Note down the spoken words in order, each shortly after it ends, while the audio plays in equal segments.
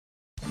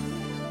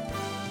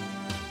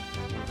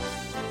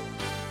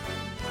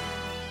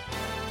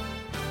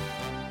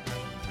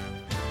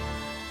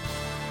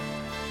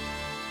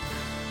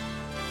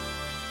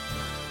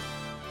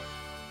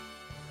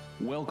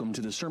Welcome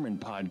to the Sermon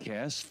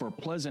Podcast for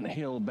Pleasant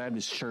Hill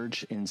Baptist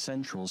Church in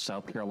Central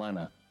South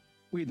Carolina.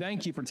 We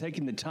thank you for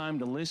taking the time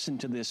to listen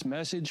to this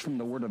message from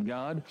the Word of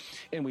God,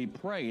 and we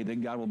pray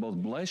that God will both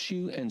bless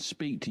you and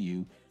speak to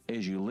you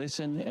as you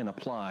listen and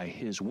apply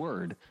His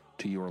Word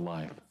to your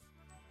life.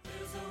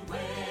 There's a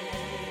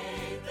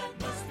way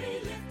that must be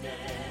lifted.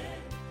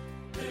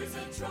 There's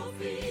a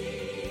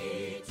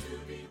trophy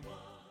to be won.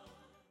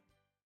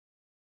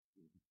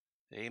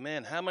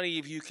 Amen. How many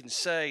of you can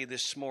say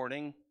this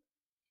morning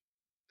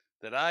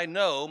that I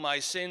know my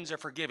sins are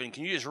forgiven?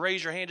 Can you just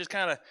raise your hand, just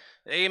kind of,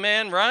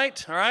 amen,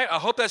 right? All right, I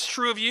hope that's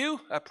true of you.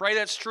 I pray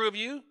that's true of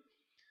you.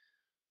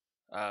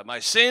 My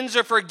sins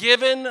are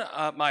forgiven.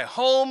 My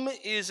home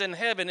is in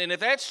heaven. And if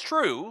that's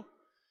true,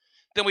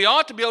 then we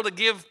ought to be able to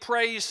give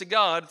praise to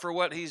God for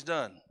what He's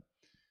done.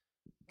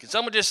 Can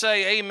someone just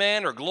say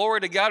amen or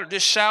glory to God or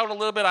just shout a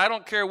little bit? I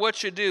don't care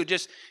what you do.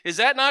 Just, is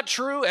that not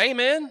true?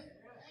 Amen?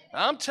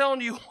 I'm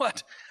telling you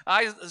what,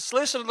 I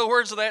listened to the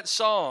words of that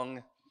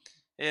song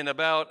and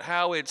about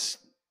how it's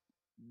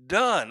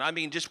done. I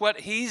mean, just what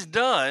He's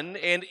done,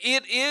 and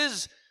it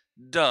is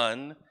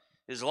done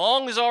as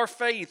long as our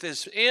faith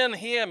is in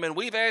Him and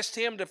we've asked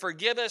Him to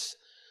forgive us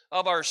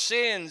of our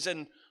sins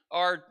and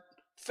our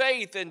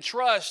faith and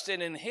trust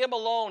and in Him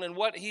alone and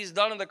what He's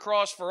done on the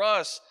cross for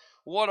us.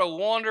 What a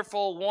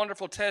wonderful,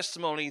 wonderful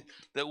testimony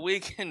that we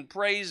can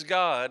praise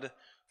God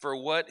for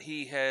what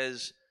He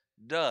has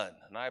done.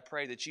 And I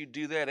pray that you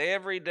do that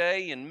every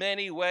day in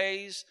many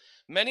ways,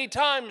 many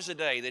times a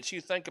day, that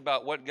you think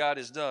about what God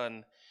has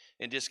done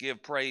and just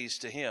give praise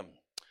to Him.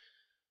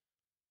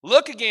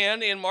 Look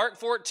again in Mark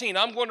 14.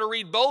 I'm going to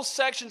read both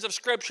sections of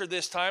Scripture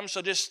this time,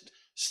 so just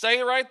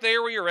stay right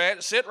there where you're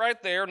at. Sit right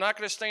there. I'm not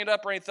going to stand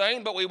up or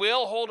anything, but we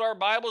will hold our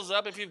Bibles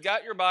up. If you've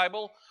got your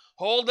Bible,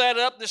 hold that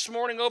up this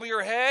morning over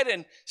your head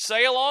and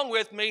say along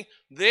with me,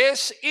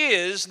 this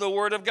is the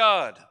Word of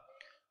God.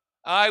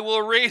 I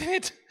will read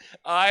it,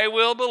 I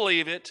will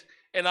believe it,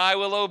 and I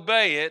will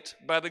obey it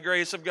by the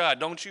grace of God.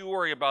 Don't you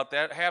worry about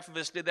that. Half of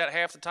us did that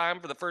half the time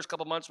for the first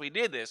couple months we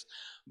did this.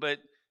 But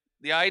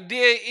the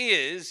idea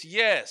is,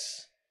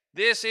 yes,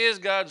 this is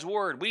God's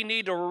Word. We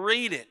need to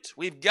read it.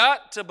 We've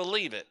got to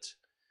believe it.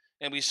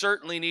 And we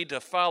certainly need to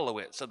follow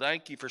it. So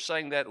thank you for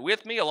saying that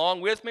with me,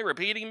 along with me,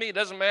 repeating me. It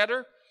doesn't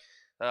matter.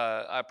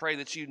 I pray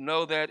that you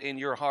know that in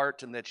your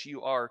heart and that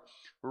you are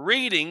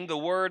reading the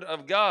Word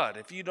of God.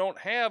 If you don't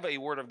have a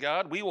Word of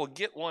God, we will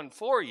get one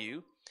for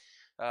you.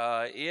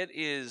 It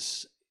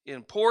is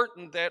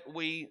important that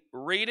we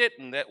read it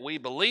and that we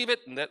believe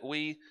it and that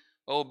we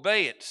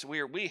obey it.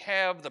 We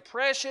have the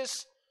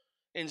precious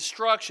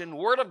instruction,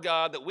 Word of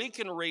God, that we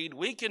can read,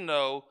 we can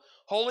know.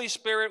 Holy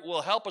Spirit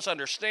will help us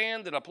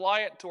understand and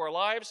apply it to our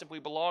lives if we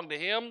belong to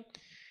Him.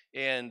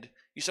 And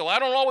you say, well, I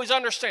don't always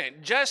understand.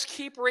 Just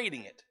keep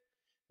reading it.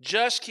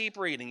 Just keep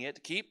reading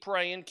it. Keep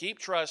praying. Keep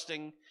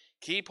trusting.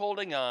 Keep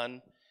holding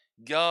on.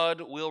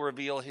 God will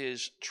reveal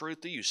His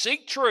truth to you.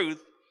 Seek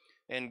truth,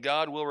 and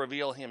God will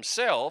reveal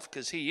Himself,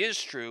 because He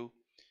is true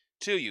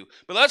to you.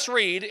 But let's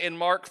read in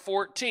Mark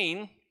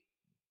 14.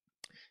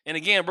 And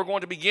again, we're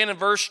going to begin in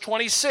verse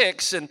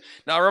 26. And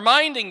now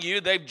reminding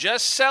you, they've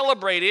just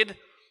celebrated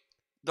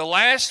the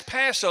last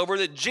Passover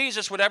that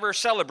Jesus would ever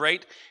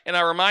celebrate. And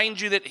I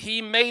remind you that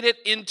He made it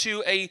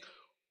into a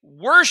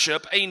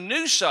worship, a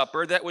new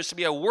supper that was to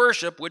be a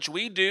worship, which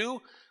we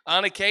do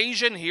on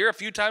occasion here a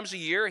few times a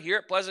year here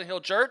at Pleasant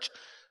Hill Church.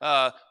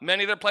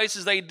 Many other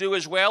places they do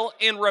as well,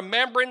 in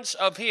remembrance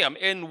of Him,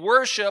 in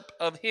worship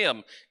of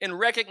Him, in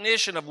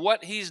recognition of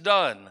what He's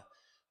done,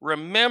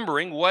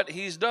 remembering what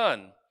He's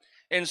done.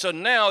 And so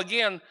now,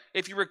 again,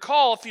 if you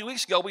recall a few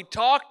weeks ago, we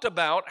talked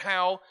about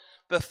how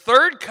the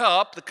third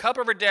cup, the cup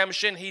of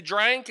redemption, He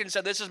drank and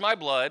said, this is my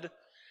blood.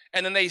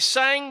 And then they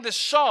sang the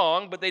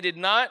song, but they did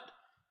not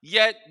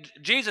yet.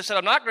 Jesus said,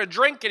 I'm not going to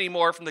drink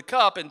anymore from the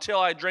cup until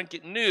I drink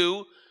it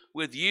new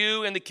with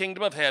you in the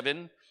kingdom of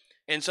heaven.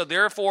 And so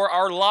therefore,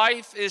 our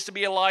life is to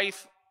be a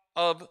life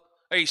of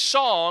a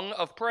song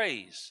of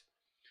praise.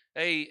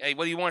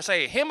 What do you want to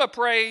say? A hymn of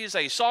praise,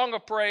 a song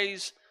of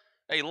praise,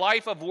 a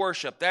life of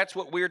worship. That's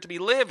what we're to be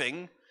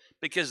living,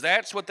 because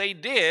that's what they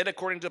did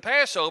according to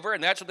Passover,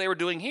 and that's what they were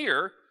doing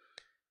here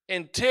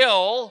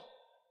until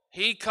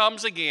He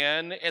comes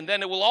again, and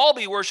then it will all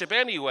be worship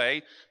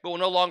anyway, but we'll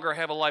no longer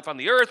have a life on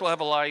the earth, we'll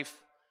have a life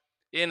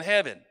in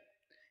heaven.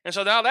 And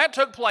so now that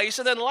took place,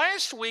 and then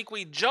last week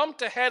we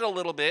jumped ahead a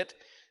little bit,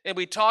 and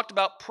we talked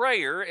about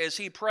prayer as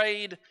He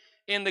prayed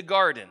in the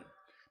garden.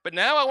 But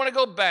now I want to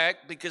go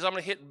back, because I'm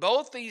going to hit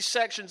both these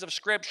sections of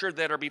Scripture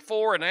that are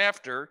before and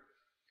after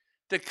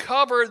to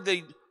cover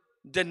the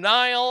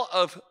denial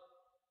of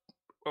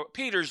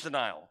Peter's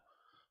denial.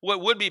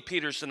 What would be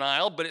Peter's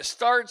denial, but it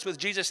starts with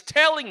Jesus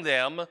telling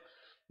them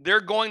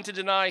they're going to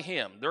deny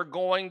Him. They're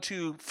going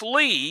to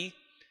flee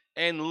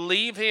and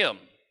leave Him.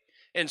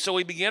 And so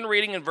we begin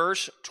reading in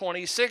verse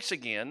 26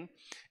 again.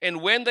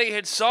 And when they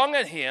had sung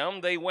a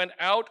hymn, they went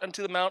out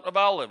unto the Mount of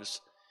Olives.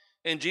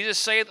 And Jesus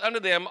saith unto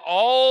them,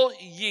 all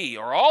ye,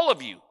 or all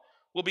of you,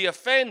 will be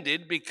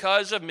offended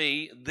because of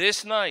me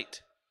this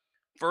night.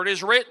 For it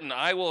is written,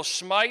 I will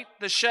smite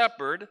the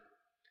shepherd,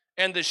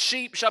 and the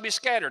sheep shall be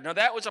scattered. Now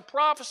that was a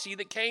prophecy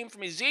that came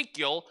from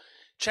Ezekiel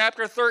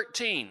chapter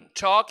 13,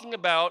 talking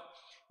about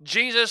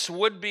Jesus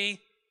would be,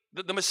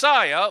 the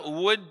Messiah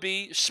would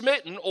be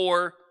smitten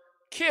or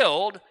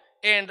killed,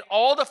 and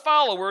all the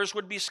followers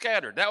would be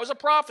scattered. That was a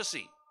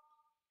prophecy.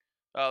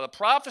 The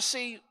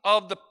prophecy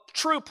of the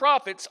true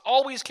prophets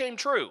always came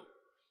true.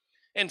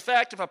 In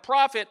fact, if a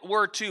prophet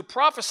were to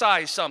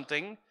prophesy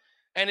something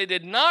and it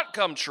did not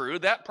come true,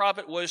 that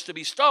prophet was to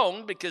be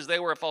stoned because they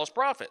were a false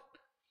prophet.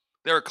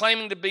 They were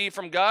claiming to be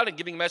from God and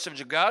giving a message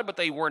of God, but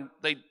they weren't.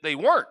 They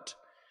weren't.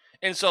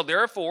 And so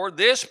therefore,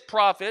 this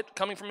prophet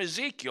coming from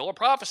Ezekiel, a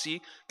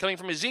prophecy coming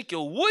from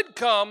Ezekiel, would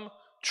come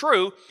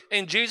true,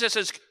 and Jesus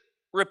is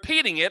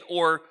repeating it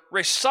or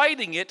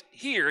reciting it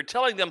here,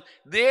 telling them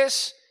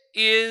this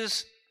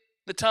is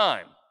the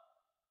time.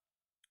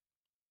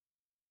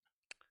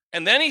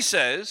 And then he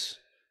says,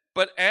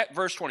 but at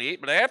verse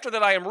 28, but after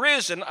that I am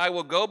risen, I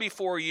will go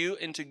before you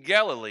into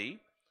Galilee.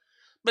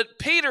 But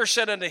Peter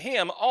said unto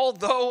him,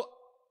 although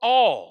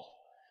all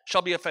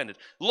shall be offended.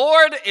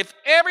 Lord, if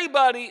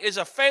everybody is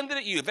offended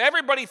at you, if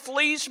everybody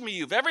flees from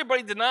you, if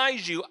everybody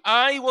denies you,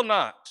 I will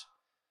not.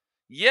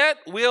 Yet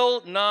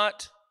will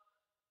not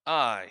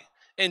I.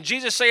 And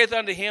Jesus saith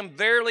unto him,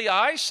 verily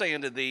I say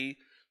unto thee,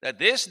 that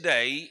this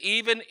day,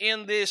 even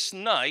in this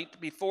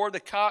night, before the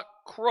cock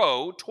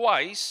crow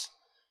twice,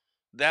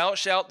 thou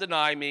shalt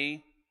deny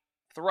me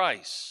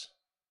thrice.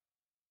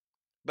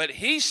 But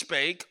he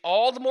spake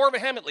all the more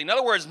vehemently. In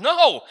other words,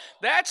 no,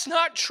 that's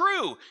not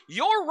true.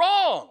 You're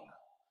wrong.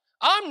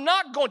 I'm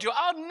not going to.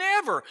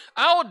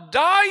 I'll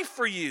die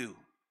for you.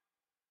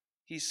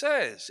 He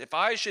says, if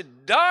I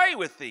should die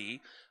with thee,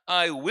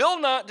 I will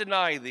not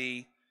deny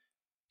thee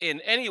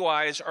in any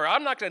wise, or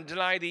I'm not going to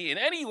deny thee in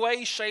any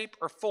way, shape,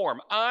 or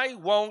form. I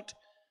won't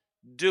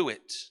do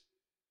it.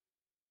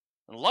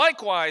 And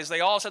likewise, they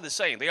all said the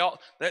same. They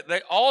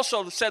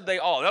also said they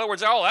all. In other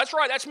words, that's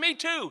right, that's me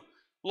too,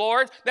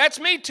 Lord. That's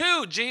me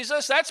too,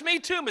 Jesus. That's me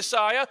too,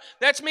 Messiah.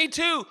 That's me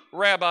too,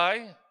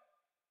 Rabbi,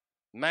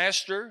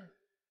 Master.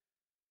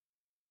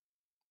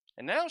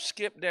 And now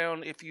skip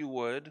down, if you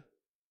would,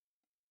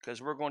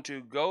 because we're going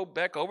to go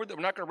back over. We're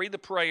not going to read the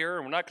prayer,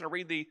 and we're not going to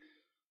read the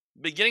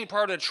beginning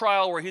part of the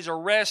trial where he's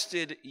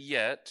arrested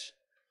yet,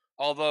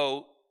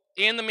 although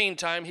in the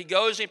meantime, he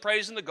goes and he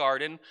prays in the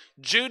garden.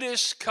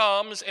 Judas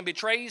comes and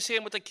betrays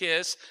him with a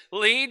kiss,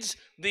 leads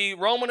the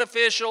Roman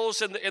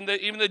officials and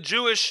even the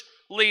Jewish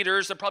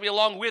leaders, they're probably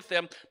along with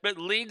them, but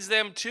leads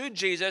them to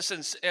Jesus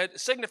and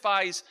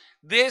signifies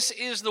this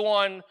is the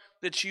one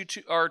that you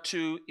are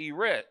to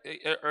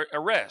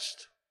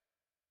arrest.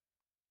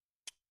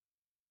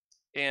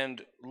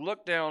 And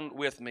look down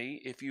with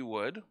me, if you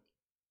would,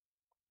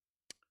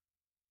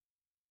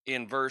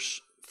 in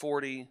verse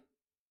 54.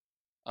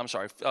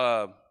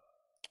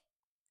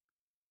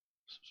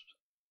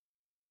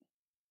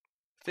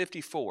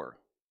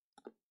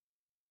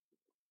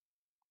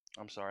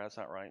 I'm sorry, that's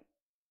not right.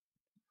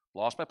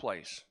 Lost my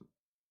place.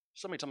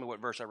 Somebody tell me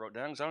what verse I wrote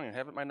down, because I don't even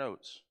have it in my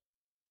notes.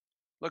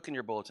 Look in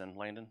your bulletin,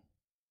 Landon.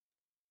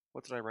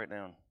 What did I write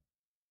down?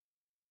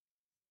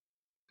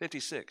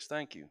 56,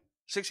 thank you.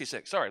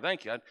 66, sorry,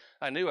 thank you.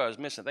 I knew I was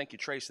missing. Thank you,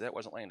 Tracy. That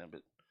wasn't Landon,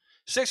 but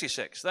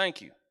 66,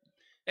 thank you.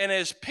 And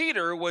as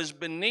Peter was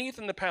beneath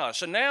in the palace,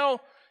 so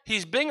now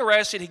he's being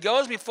arrested. He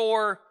goes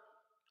before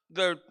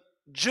the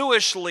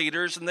Jewish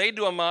leaders, and they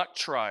do a mock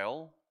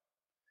trial.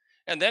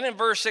 And then in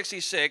verse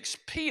 66,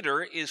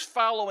 Peter is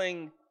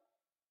following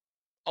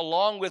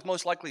along with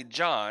most likely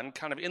John,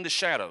 kind of in the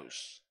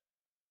shadows.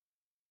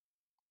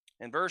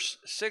 In verse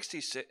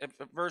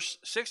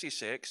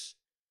 66,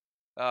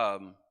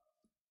 and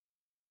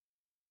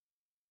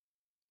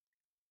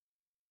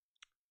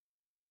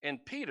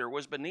Peter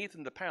was beneath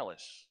in the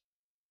palace.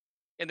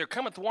 And there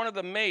cometh one of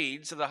the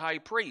maids of the high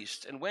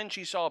priest, and when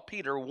she saw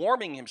Peter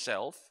warming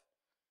himself,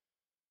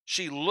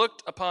 she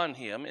looked upon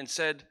him and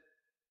said,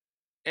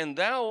 and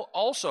thou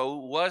also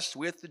wast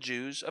with the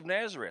Jews of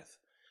Nazareth.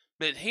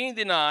 But he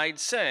denied,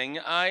 saying,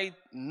 I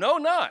know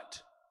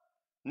not,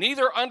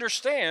 neither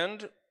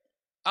understand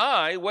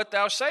I what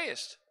thou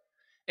sayest.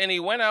 And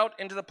he went out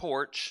into the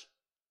porch,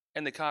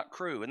 and the cock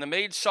crew. And the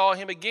maid saw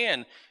him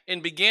again,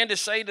 and began to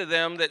say to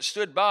them that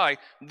stood by,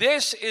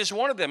 this is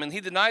one of them. And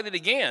he denied it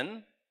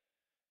again.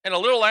 And a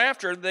little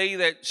after, they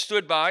that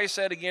stood by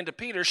said again to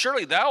Peter,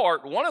 surely thou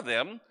art one of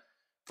them,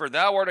 for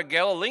thou art a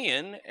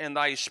Galilean, and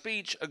thy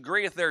speech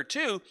agreeth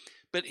thereto.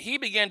 But he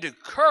began to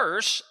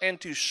curse and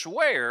to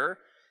swear,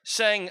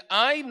 saying,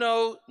 I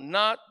know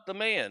not the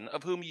man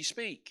of whom ye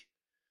speak.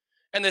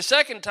 And the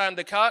second time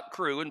the cock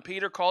crew, and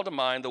Peter called to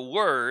mind the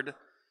word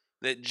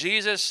that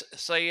Jesus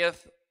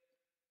saith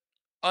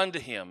unto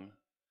him,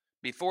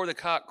 before the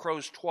cock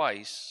crows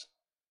twice,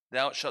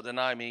 thou shalt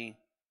deny me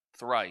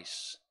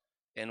thrice.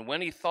 And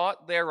when he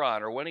thought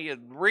thereon, or when he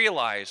had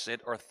realized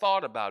it or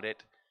thought about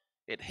it,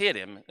 it hit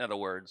him. In other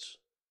words,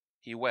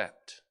 he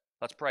wept.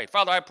 Let's pray.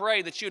 Father, I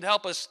pray that you'd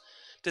help us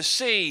to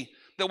see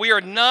that we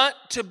are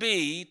not to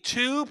be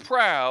too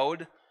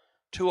proud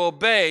to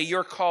obey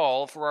your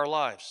call for our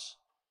lives.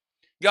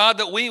 God,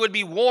 that we would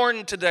be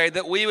warned today,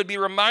 that we would be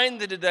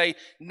reminded today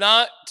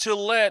not to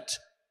let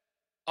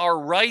our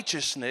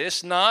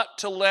righteousness, not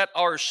to let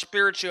our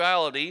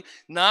spirituality,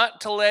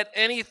 not to let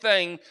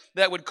anything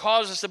that would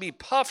cause us to be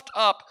puffed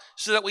up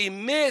so that we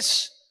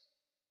miss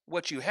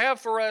what you have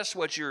for us,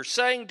 what you're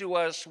saying to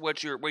us, where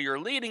you're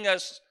leading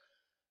us.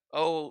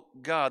 Oh,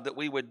 God, that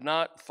we would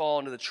not fall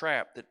into the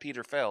trap that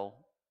Peter fell.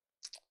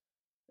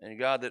 And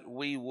God, that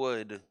we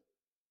would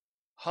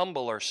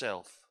humble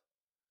ourselves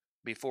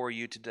before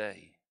you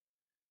today.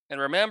 And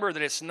remember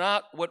that it's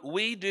not what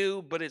we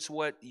do, but it's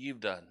what you've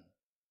done.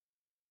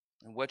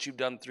 And what you've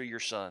done through your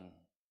Son.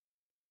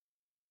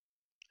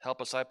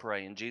 Help us, I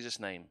pray, in Jesus'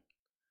 name.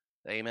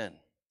 Amen.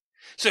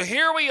 So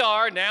here we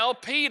are now,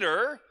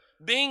 Peter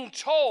being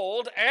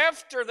told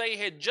after they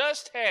had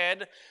just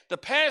had the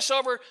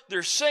Passover,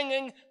 they're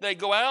singing, they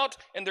go out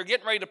and they're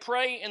getting ready to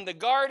pray in the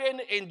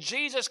garden, and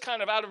Jesus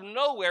kind of out of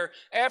nowhere,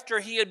 after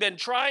he had been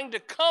trying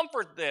to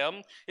comfort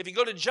them, if you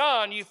go to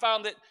John, you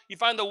find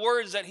the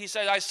words that he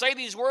said, I say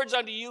these words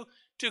unto you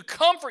to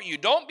comfort you.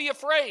 Don't be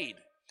afraid.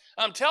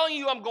 I'm telling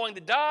you I'm going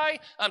to die.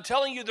 I'm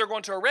telling you they're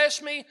going to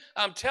arrest me.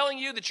 I'm telling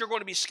you that you're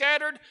going to be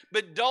scattered,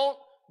 but don't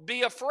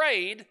be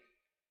afraid.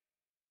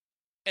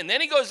 And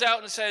then he goes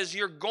out and says,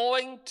 you're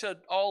going to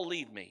all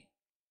leave me.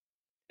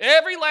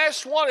 Every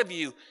last one of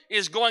you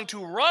is going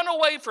to run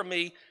away from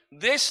me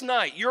this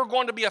night. You're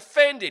going to be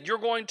offended. You're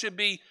going to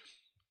be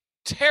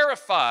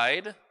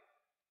terrified.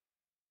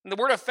 And the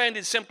word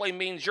offended simply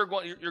means you're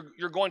going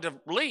to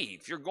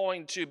leave. You're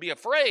going to be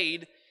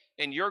afraid,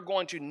 and you're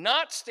going to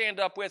not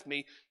stand up with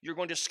me. You're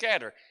going to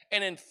scatter.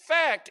 And in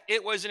fact,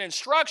 it was an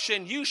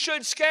instruction, you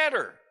should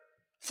scatter.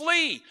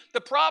 Flee.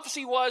 The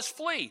prophecy was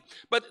flee.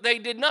 But they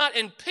did not.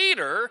 And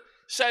Peter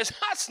says,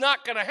 that's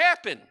not going to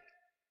happen.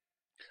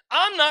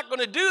 I'm not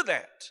going to do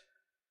that.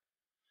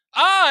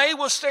 I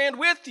will stand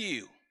with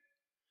you.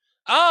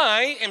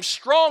 I am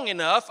strong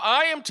enough.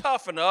 I am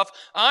tough enough.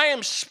 I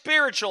am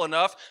spiritual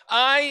enough.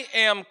 I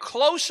am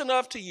close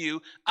enough to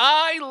you.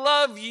 I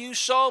love you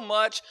so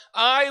much,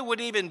 I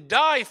would even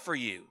die for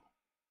you.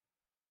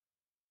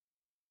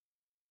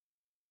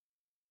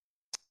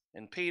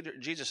 And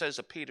Jesus says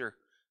to Peter,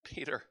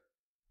 Peter,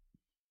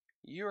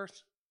 you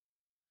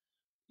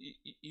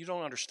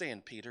don't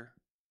understand, Peter.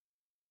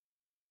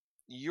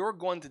 You're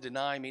going to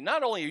deny me.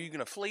 Not only are you going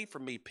to flee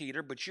from me,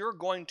 Peter, but you're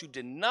going to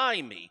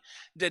deny me.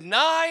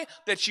 Deny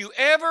that you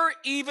ever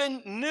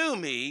even knew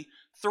me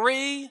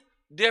 3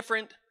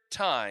 different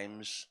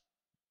times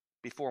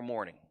before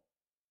morning.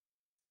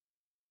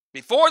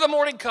 Before the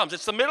morning comes,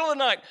 it's the middle of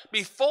the night,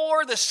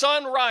 before the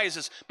sun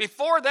rises,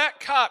 before that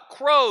cock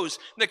crows.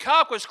 The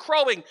cock was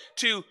crowing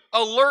to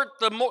alert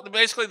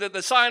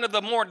the sign of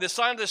the morning. The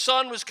sign of the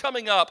sun was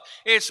coming up.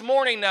 It's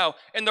morning now,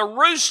 and the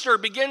rooster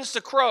begins to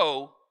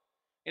crow,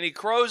 and he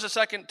crows a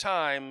second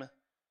time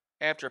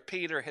after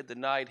Peter had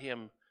denied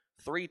him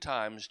 3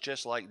 times,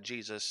 just like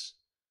Jesus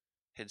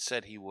had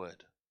said he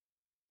would.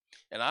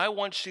 And I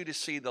want you to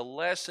see the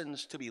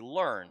lessons to be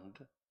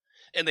learned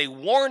and a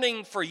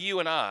warning for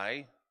you and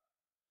I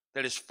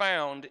that is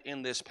found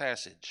in this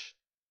passage.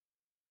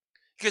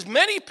 Because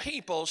many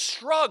people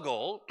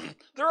struggle,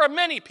 there are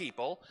many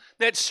people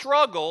that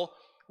struggle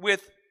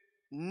with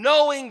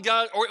knowing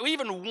God or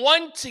even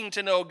wanting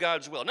to know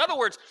God's will. In other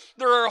words,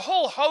 there are a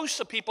whole host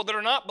of people that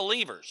are not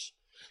believers.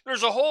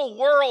 There's a whole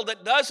world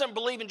that doesn't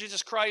believe in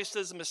Jesus Christ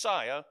as the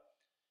Messiah,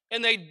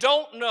 and they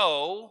don't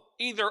know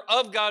either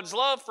of God's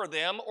love for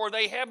them or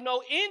they have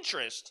no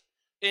interest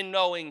in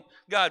knowing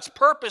God's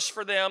purpose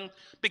for them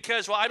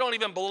because, well, I don't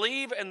even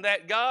believe in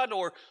that God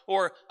or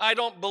I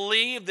don't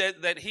believe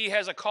that he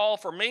has a call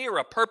for me or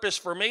a purpose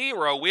for me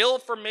or a will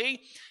for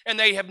me, and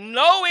they have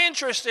no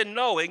interest in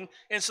knowing,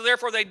 and so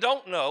therefore they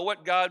don't know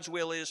what God's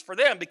will is for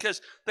them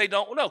because they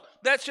don't know.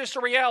 That's just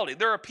a reality.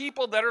 There are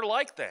people that are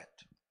like that.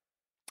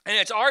 And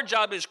it's our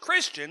job as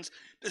Christians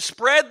to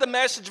spread the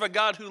message of a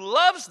God who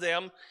loves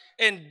them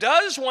and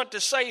does want to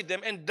save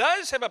them and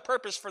does have a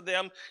purpose for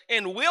them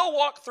and will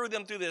walk through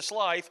them through this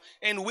life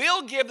and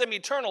will give them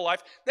eternal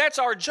life. That's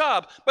our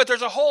job. But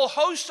there's a whole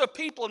host of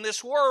people in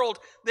this world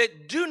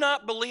that do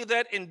not believe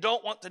that and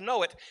don't want to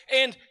know it.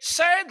 And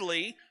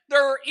sadly,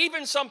 there are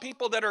even some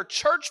people that are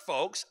church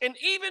folks and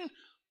even,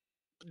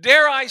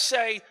 dare I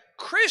say,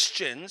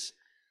 Christians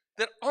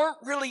that aren't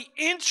really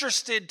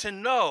interested to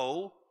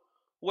know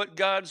what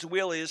God's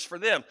will is for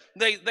them.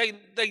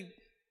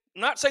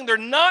 I'm not saying they're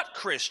not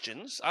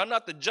Christians. I'm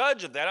not the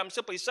judge of that. I'm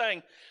simply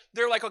saying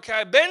they're like, okay,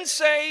 I've been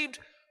saved,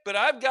 but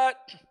I've got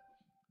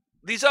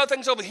these other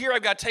things over here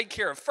I've got to take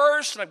care of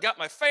first, and I've got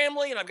my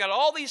family, and I've got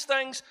all these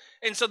things,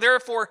 and so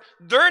therefore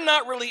they're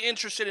not really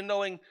interested in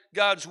knowing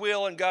God's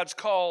will and God's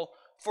call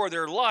for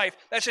their life.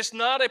 That's just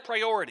not a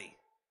priority.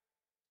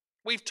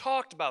 We've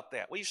talked about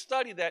that. We've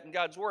studied that in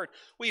God's Word.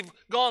 We've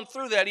gone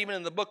through that even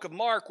in the book of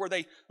Mark where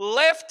they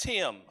left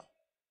him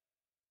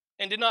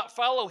and did not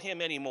follow him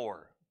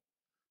anymore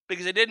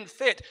because it didn't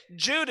fit.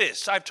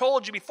 Judas, I've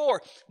told you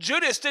before,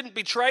 Judas didn't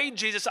betray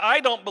Jesus,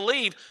 I don't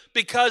believe,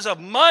 because of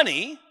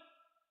money,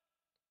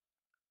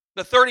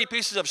 the 30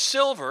 pieces of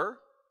silver.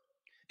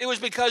 It was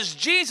because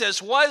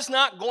Jesus was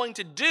not going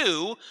to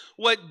do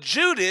what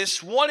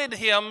Judas wanted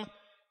him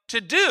to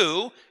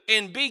do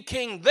and be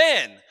king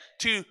then,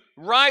 to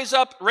raise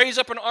up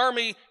an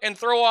army and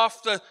throw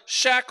off the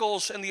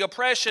shackles and the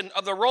oppression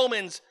of the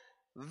Romans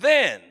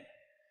then.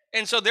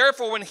 And so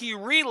therefore, when he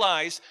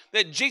realized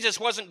that Jesus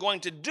wasn't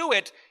going to do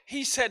it,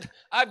 he said,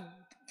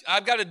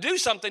 I've got to do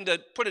something to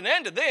put an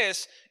end to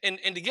this and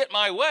to get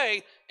my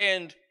way.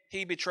 And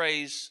he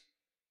betrays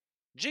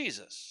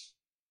Jesus.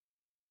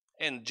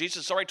 And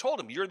Jesus already told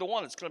him, you're the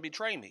one that's going to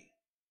betray me.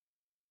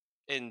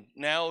 And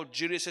now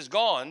Judas has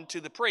gone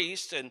to the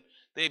priest, and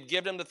they've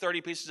given him the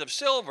 30 pieces of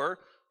silver.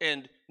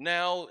 And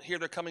now here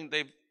they're coming,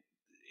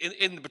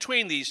 in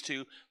between these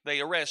two, they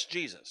arrest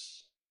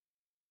Jesus.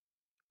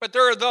 But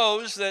there are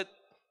those that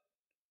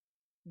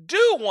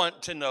do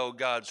want to know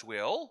God's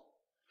will.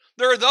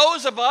 There are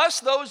those of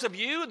us, those of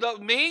you,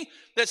 me,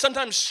 that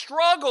sometimes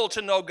struggle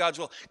to know God's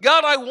will.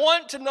 God, I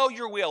want to know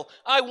your will.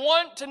 I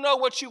want to know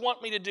what you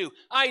want me to do.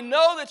 I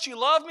know that you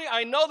love me.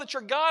 I know that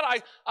you're God.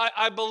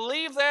 I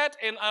believe that,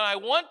 and I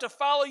want to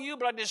follow you,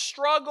 but I just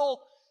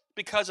struggle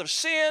because of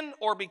sin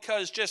or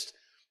because just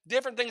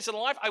different things in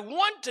life. I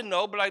want to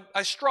know, but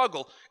I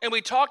struggle. And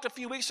we talked a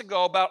few weeks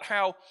ago about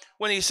how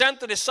when he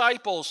sent the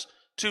disciples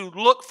to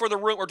look for the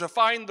room or to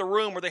find the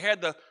room where they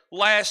had the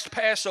last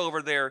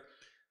Passover there,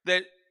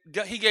 that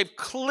he gave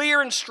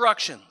clear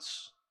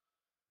instructions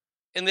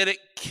and that it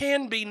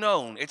can be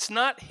known. It's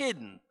not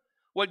hidden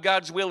what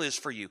God's will is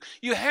for you.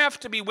 You have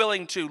to be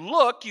willing to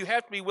look. You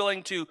have to be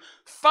willing to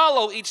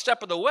follow each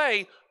step of the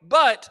way,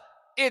 but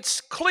it's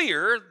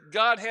clear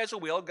God has a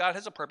will. God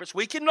has a purpose.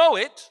 We can know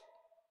it.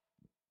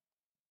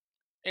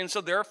 And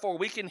so therefore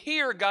we can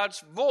hear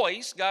God's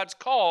voice, God's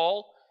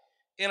call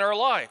in our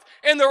life.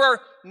 And there are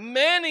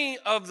many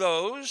of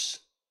those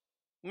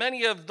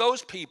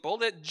people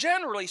that,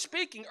 generally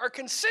speaking, are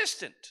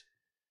consistent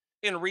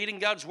in reading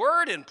God's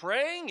word and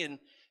praying and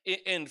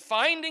in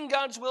finding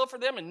God's will for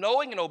them and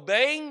knowing and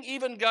obeying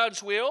even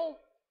God's will.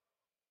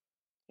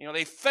 You know,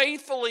 they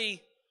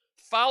faithfully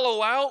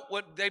follow out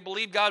what they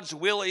believe God's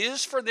will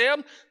is for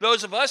them.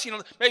 Those of us,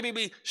 maybe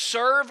we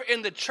serve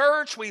in the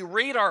church, we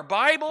read our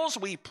Bibles,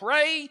 we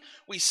pray,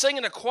 we sing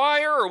in a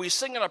choir, or we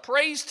sing in a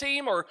praise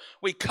team, or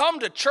we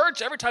come to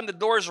church every time the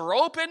doors are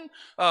open.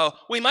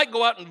 We might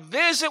go out and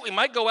visit, we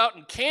might go out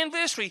and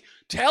canvass, we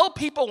tell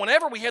people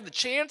whenever we have the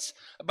chance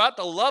about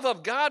the love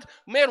of God.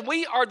 Man,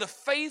 we are the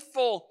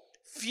faithful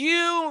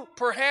few,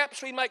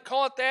 perhaps we might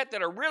call it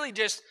that are really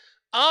just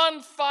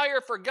on fire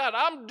for God.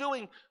 I'm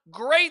doing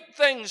great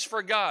things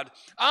for God.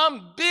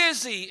 I'm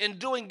busy in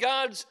doing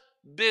God's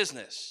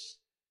business.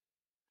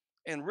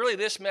 And really,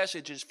 this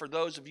message is for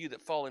those of you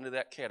that fall into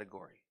that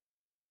category.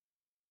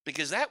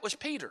 Because that was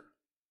Peter.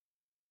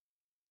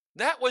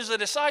 That was the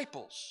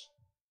disciples.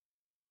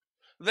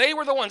 They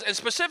were the ones, and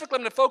specifically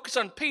I'm going to focus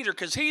on Peter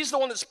because he's the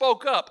one that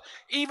spoke up,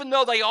 even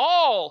though they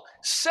all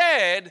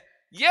said,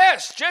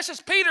 yes, just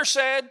as Peter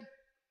said.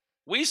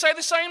 We say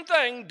the same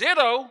thing,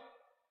 ditto.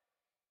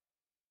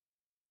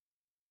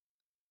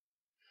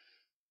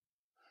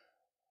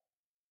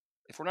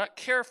 If we're not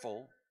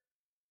careful,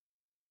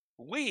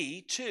 we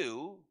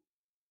too,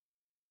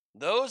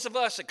 those of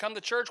us that come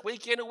to church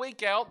week in and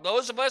week out,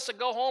 those of us that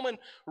go home and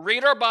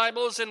read our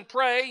Bibles and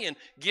pray and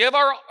give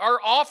our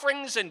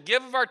offerings and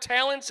give of our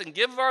talents and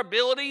give of our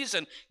abilities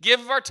and give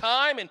of our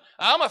time, and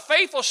I'm a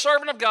faithful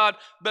servant of God,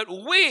 but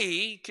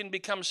we can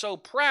become so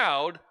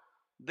proud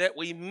that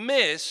we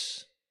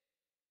miss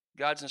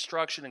God's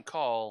instruction and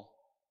call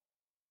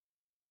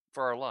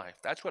for our life.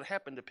 That's what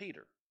happened to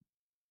Peter.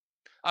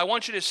 I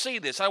want you to see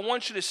this. I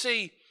want you to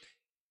see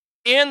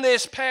in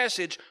this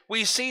passage,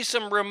 we see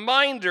some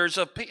reminders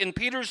in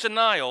Peter's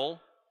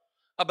denial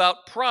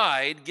about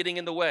pride getting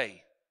in the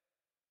way.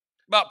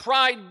 About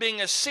pride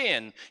being a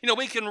sin.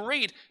 We can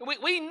read,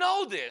 we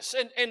know this.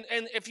 And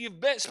if you've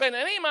spent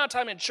any amount of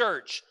time in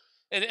church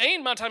and any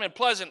amount of time in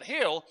Pleasant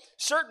Hill,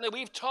 certainly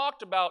we've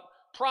talked about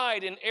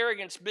pride and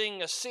arrogance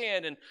being a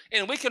sin.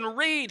 And we can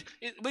read,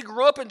 we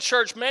grew up in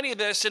church, many of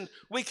us, and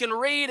we can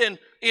read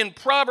in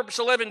Proverbs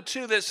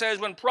 11:2 that says,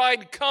 when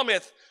pride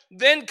cometh,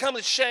 then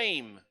cometh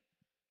shame,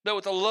 but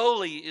with the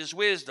lowly is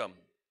wisdom.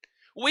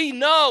 We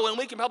know, and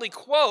we can probably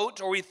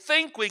quote, or we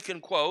think we can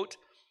quote,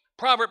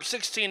 Proverbs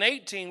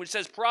 16:18, which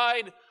says,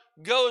 pride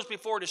goes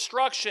before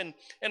destruction,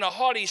 and a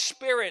haughty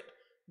spirit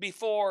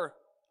before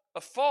a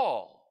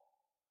fall.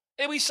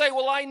 And we say,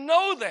 well, I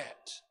know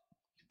that.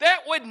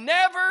 That would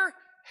never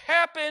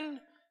happen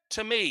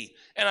to me.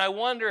 And I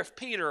wonder if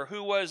Peter,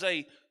 who was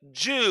a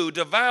Jew,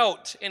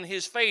 devout in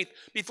his faith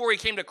before he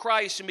came to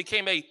Christ and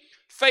became a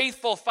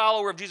faithful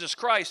follower of Jesus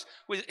Christ,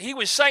 he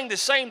was saying the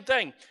same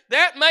thing.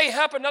 That may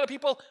happen to other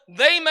people.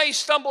 They may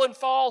stumble and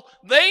fall.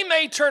 They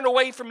may turn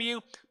away from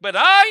you, but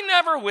I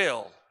never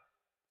will.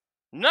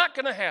 Not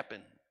going to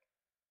happen.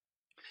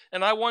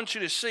 And I want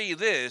you to see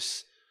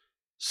this.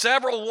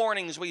 Several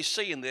warnings we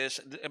see in this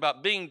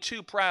about being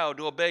too proud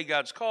to obey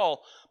God's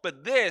call.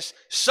 But this,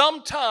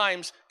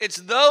 sometimes it's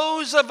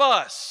those of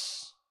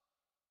us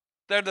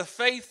that are the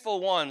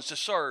faithful ones to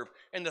serve.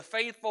 and the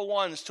faithful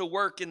ones to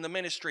work in the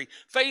ministry,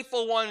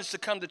 faithful ones to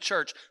come to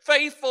church,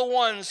 faithful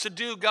ones to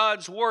do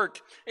God's work.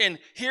 And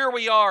here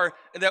we are,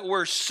 that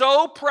we're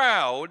so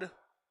proud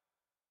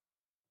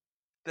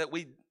that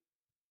we,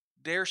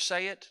 dare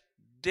say it,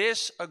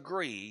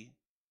 disagree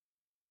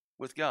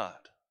with God.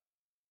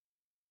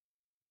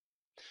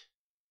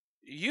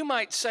 You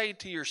might say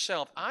to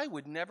yourself, I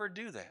would never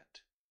do that.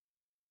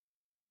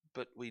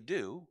 But we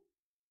do.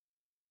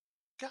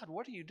 God,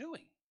 what are you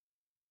doing?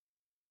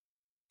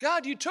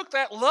 God, you took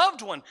that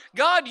loved one.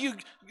 God, you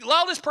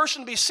allowed this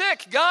person to be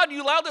sick. God,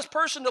 you allowed this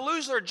person to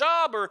lose their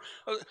job, or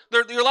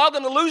you allowed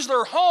them to lose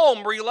their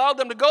home, or you allowed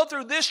them to go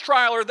through this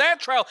trial or that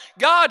trial.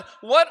 God,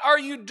 what are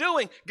you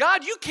doing?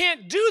 God, you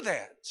can't do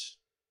that.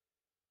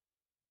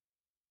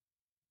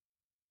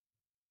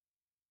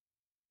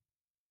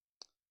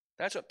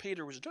 That's what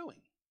Peter was doing.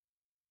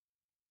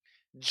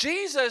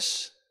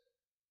 Jesus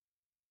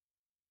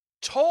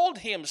told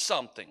him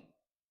something,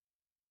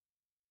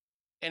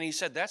 and he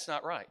said, that's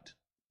not right.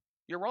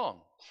 You're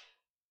wrong.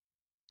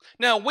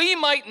 Now, we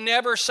might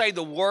never say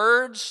the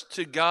words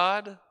to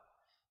God,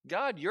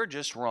 God, you're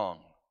just wrong.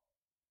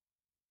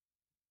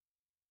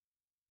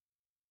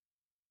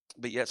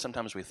 But yet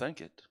sometimes we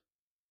think it.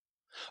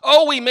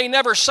 Oh, we may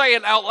never say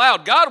it out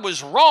loud. God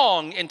was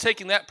wrong in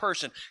taking that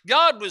person.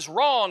 God was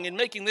wrong in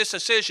making this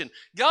decision.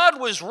 God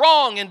was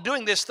wrong in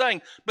doing this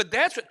thing. But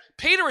that's what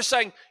Peter was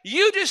saying.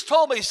 You just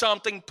told me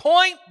something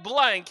point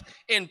blank,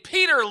 and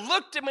Peter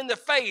looked him in the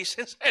face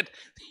and said,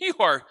 you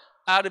are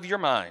out of your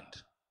mind.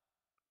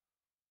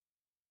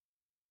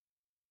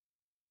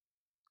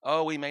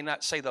 Oh, we may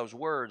not say those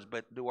words,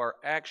 but do our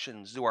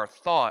actions, do our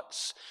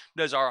thoughts,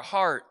 does our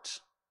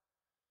heart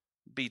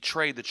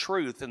betray the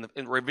truth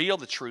and reveal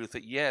the truth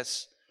that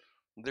yes,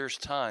 there's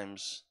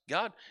times,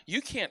 God,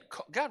 you can't,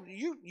 God,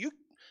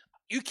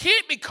 you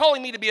can't be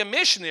calling me to be a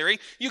missionary.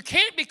 You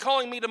can't be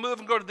calling me to move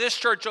and go to this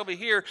church over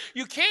here.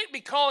 You can't be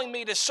calling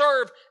me to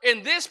serve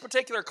in this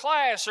particular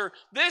class or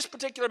this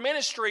particular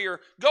ministry or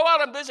go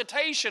out on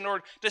visitation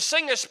or to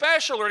sing a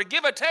special or to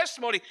give a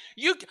testimony.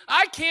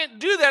 I can't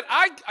do that.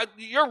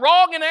 You're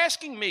wrong in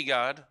asking me,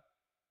 God.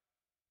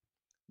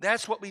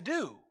 That's what we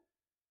do.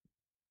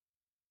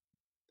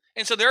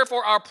 And so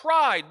therefore our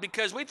pride,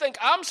 because we think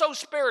I'm so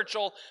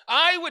spiritual,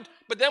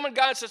 but then when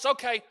God says,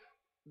 okay,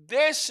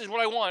 this is what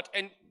I want,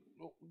 and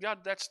God,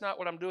 that's not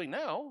what I'm doing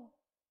now.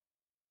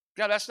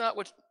 God,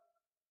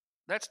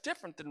 that's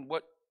different than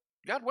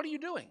God, what are you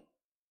doing?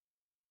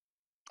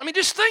 I mean,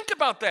 just think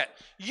about that.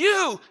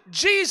 You,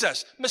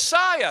 Jesus,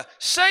 Messiah,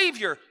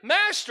 Savior,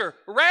 Master,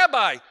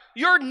 Rabbi,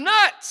 you're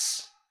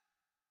nuts.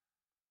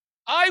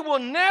 I will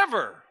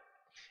never.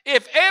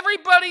 If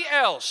everybody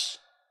else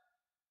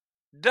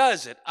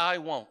does it, I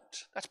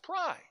won't. That's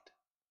pride.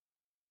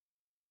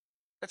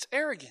 That's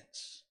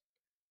arrogance.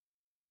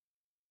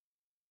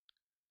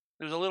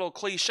 There's a little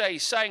cliche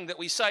saying that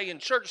we say in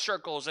church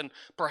circles, and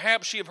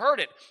perhaps you've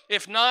heard it.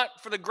 If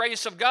not for the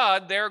grace of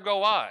God, there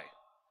go I.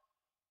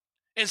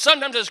 And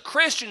sometimes as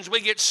Christians,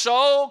 we get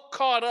so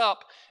caught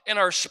up in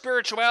our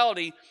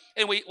spirituality,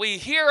 and we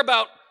hear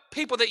about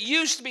people that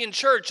used to be in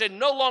church and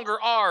no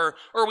longer are,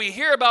 or we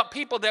hear about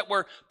people that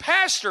were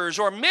pastors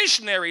or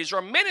missionaries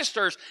or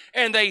ministers,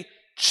 and they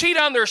cheat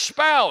on their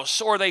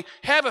spouse, or they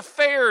have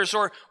affairs,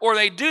 or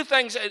they do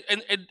things,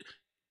 and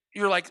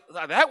you're like,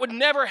 that would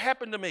never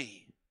happen to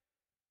me.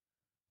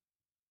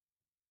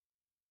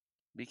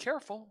 Be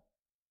careful.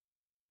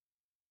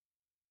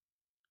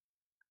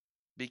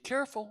 Be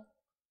careful.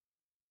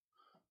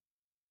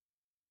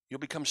 You'll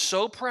become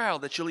so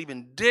proud that you'll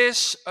even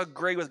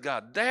disagree with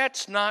God.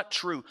 That's not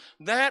true.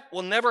 That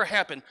will never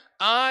happen.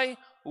 I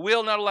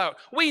will not allow it.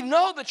 We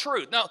know the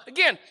truth. Now,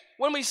 again,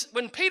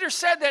 when Peter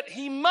said that,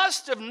 he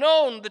must have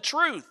known the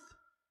truth.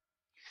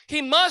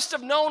 He must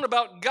have known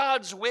about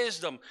God's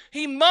wisdom.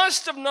 He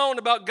must have known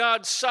about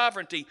God's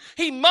sovereignty.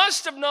 He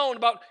must have known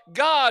about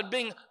God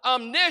being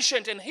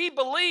omniscient, and he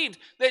believed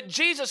that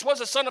Jesus was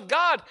the Son of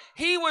God.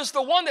 He was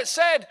the one that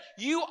said,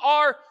 you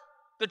are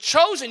the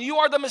chosen, you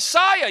are the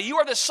Messiah, you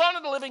are the Son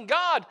of the living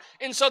God.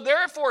 And so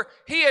therefore,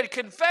 he had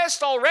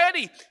confessed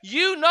already,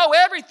 you know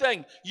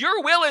everything.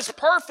 Your will is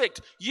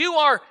perfect. You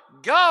are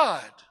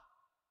God.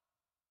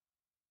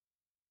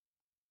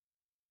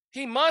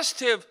 He must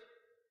have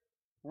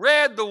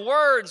read the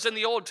words in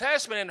the Old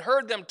Testament and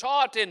heard them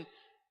taught in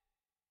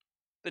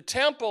the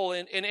temple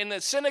and in the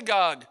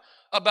synagogue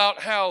about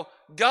how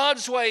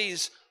God's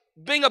ways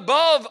being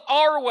above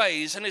our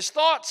ways and his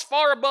thoughts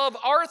far above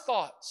our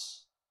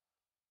thoughts.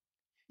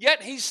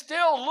 Yet he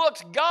still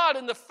looked God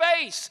in the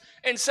face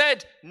and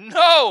said,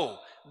 no,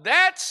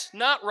 that's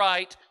not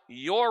right.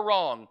 You're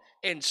wrong.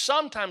 And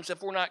sometimes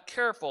if we're not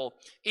careful,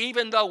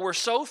 even though we're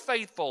so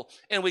faithful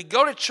and we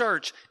go to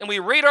church and we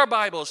read our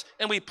Bibles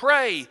and we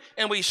pray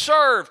and we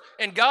serve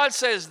and God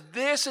says,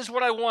 this is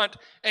what I want.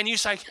 And you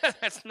say,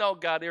 that's no,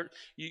 God,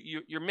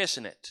 you're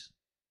missing it.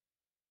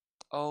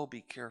 Oh,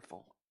 be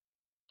careful.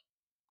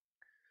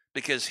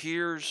 Because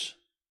here's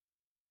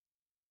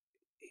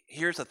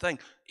the thing.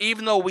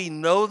 Even though we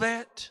know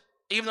that,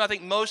 even though I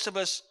think most of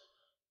us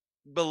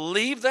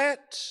believe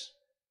that,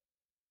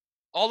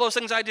 All those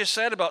things I just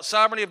said about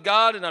sovereignty of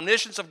God and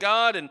omniscience of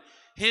God and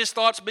His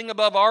thoughts being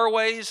above our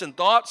ways and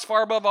thoughts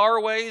far above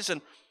our ways,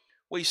 and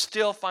we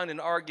still find an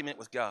argument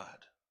with God.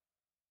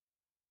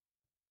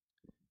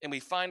 And we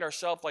find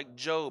ourselves like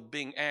Job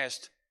being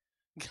asked,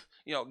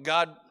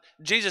 God,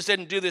 Jesus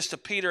didn't do this to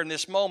Peter in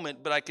this moment,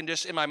 but I can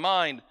just, in my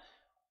mind,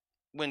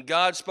 when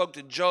God spoke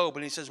to Job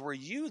and He says, were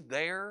you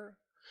there?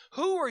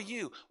 Who are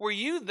you? Were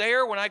you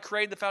there when I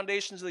created the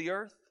foundations of the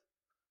earth?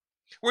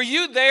 Were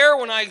you there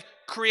when I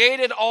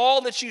created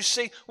all that you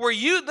see? Were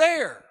you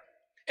there?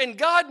 And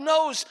God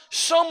knows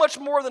so much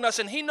more than us,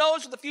 and He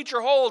knows what the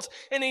future holds,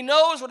 and He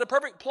knows what the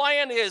perfect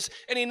plan is,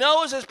 and He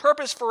knows His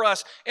purpose for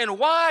us. And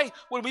why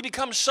would we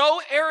become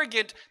so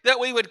arrogant that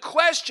we would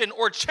question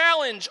or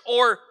challenge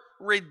or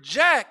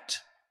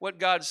reject what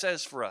God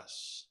says for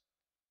us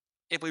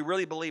if we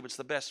really believe it's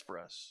the best for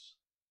us?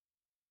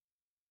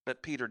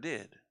 But Peter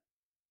did.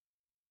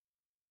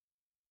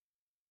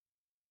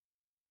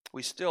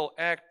 We still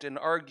act and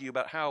argue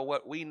about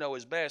what we know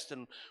is best,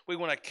 and we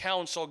want to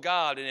counsel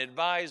God and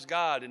advise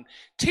God and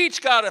teach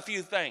God a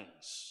few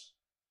things.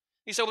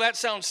 You say, well, that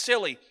sounds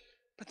silly,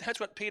 but that's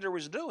what Peter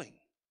was doing.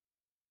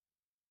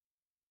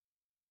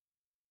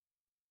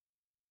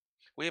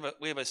 We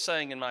have a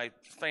saying in my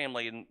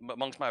family and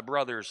amongst my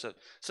brothers that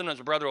sometimes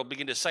a brother will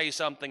begin to say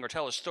something or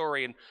tell a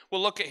story, and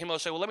we'll look at him and we'll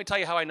say, well, let me tell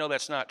you how I know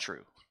that's not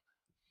true.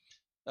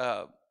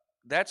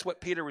 That's what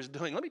Peter was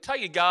doing. Let me tell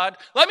you, God.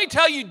 Let me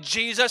tell you,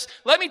 Jesus.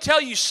 Let me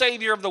tell you,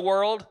 Savior of the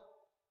world,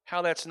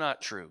 how that's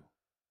not true.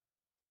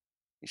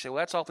 You say, well,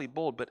 that's awfully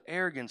bold, but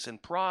arrogance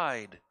and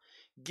pride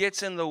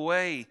gets in the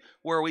way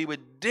where we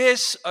would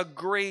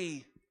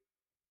disagree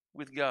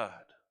with God.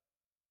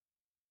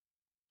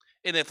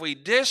 And if we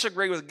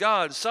disagree with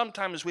God,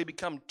 sometimes we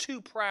become too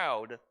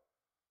proud.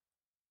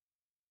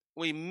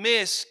 We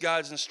miss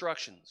God's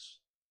instructions.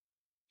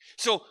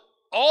 So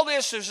all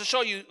this is to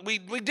show you we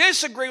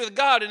disagree with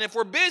God, and if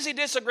we're busy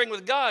disagreeing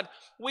with God,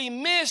 we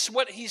miss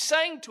what He's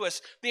saying to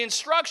us, the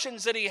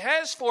instructions that He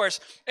has for us.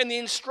 And the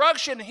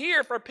instruction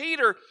here for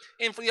Peter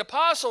and for the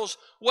apostles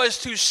was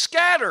to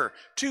scatter,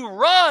 to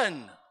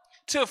run,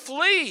 to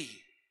flee.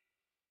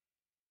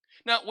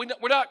 Now,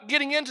 we're not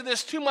getting into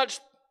this too much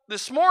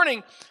this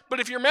morning,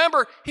 but if you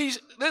remember,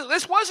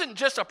 this wasn't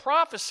just a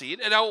prophecy.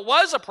 And it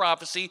was a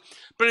prophecy,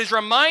 but He's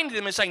reminding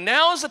them and saying,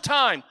 now is the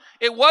time.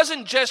 It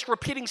wasn't just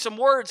repeating some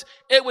words.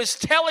 It was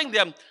telling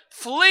them,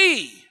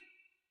 flee.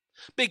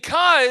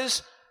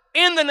 Because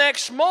in the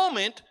next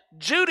moment,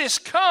 Judas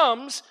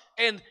comes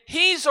and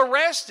he's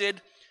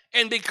arrested,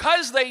 and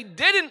because they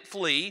didn't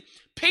flee,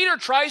 Peter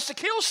tries to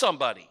kill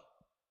somebody.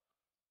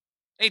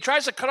 And he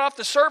tries to cut off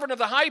the servant of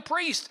the high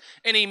priest,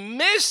 and he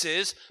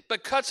misses,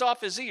 but cuts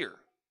off his ear.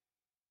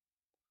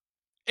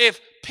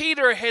 If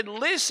Peter had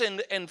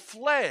listened and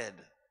fled,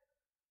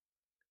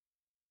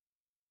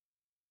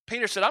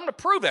 Peter said, I'm going to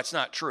prove that's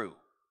not true.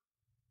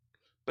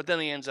 But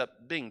then he ends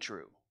up being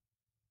true.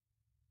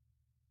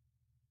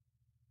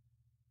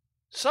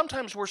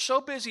 Sometimes we're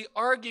so busy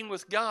arguing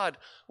with God,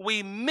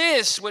 we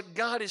miss what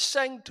God is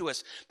saying to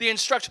us. The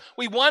instruction.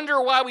 We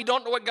wonder why we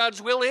don't know what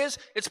God's will is.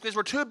 It's because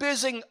we're too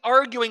busy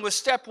arguing with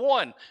step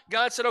one.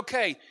 God said,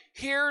 okay,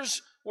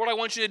 here's what I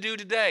want you to do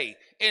today.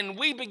 And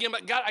we begin,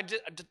 but God,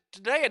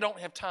 today I don't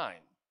have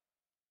time.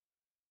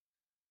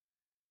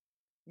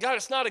 God,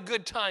 it's not a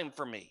good time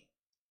for me.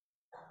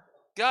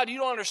 God, you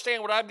don't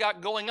understand what I've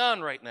got going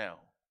on right now.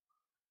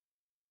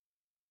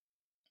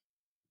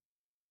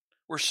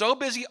 We're so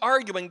busy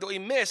arguing that we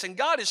miss, and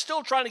God is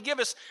still trying to give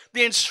us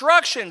the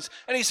instructions.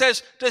 And He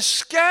says to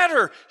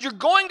scatter. You're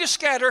going to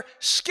scatter,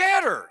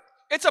 scatter.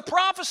 It's a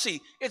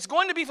prophecy. It's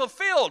going to be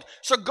fulfilled.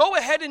 So go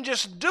ahead and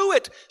just do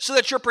it so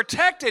that you're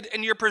protected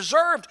and you're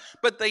preserved.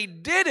 But they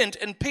didn't,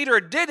 and Peter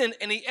didn't,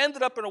 and he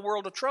ended up in a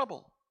world of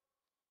trouble.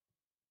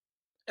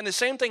 And the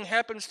same thing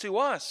happens to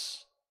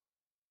us.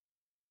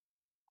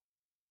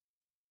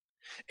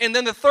 And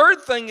then the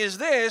third thing is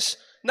this: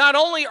 not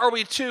only are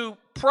we too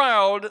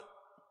proud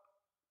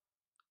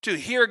to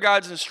hear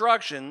God's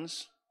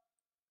instructions,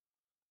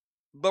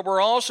 but we're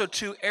also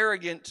too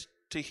arrogant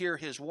to hear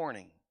His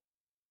warning.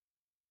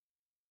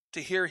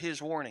 To hear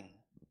His warning.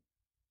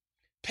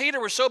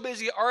 Peter was so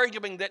busy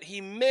arguing that he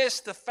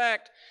missed the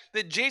fact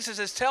that Jesus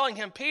is telling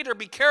him, Peter,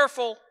 be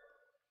careful.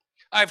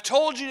 I've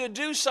told you to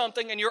do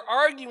something and you're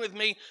arguing with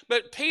me,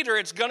 but Peter,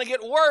 it's going to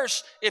get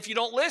worse if you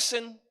don't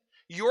listen.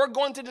 You're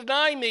going to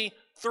deny me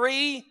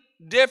 3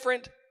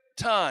 different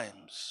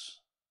times.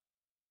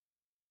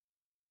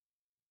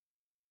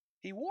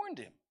 He warned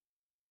him.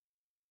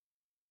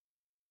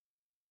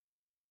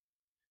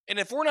 And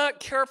if we're not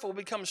careful, we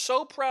become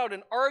so proud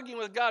and arguing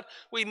with God,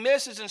 we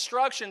miss His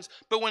instructions.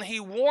 But when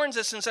He warns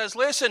us and says,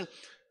 listen,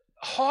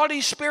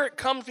 haughty spirit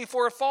comes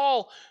before a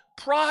fall.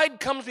 Pride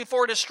comes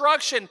before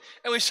destruction.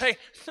 And we say,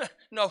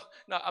 no,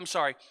 I'm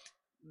sorry.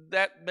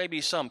 That may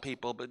be some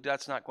people, but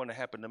that's not going to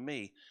happen to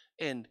me.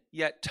 And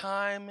yet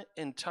time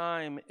and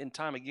time and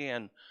time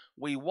again,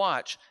 we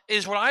watch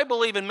is what I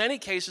believe in many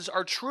cases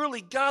are truly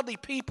godly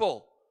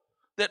people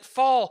that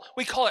fall.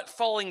 We call it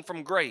falling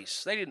from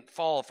grace. They didn't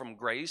fall from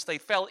grace. They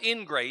fell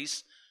in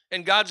grace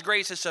and God's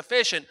grace is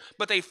sufficient,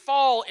 but they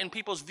fall in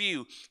people's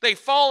view. They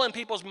fall in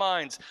people's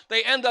minds.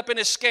 They end up in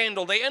a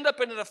scandal. They end up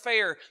in an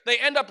affair. They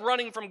end up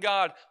running from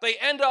God. They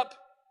end up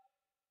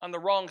on the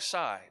wrong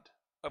side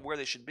of where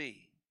they should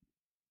be,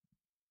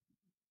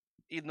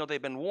 even though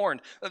they've been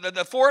warned.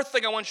 The fourth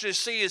thing I want you to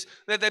see is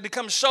that they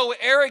become so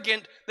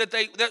arrogant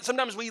that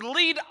sometimes we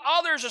lead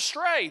others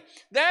astray.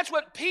 That's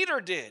what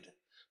Peter did.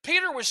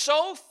 Peter was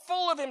so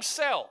full of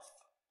himself.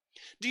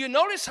 Do you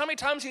notice how many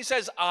times he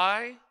says,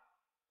 I?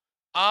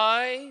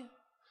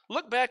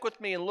 Look back with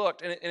me and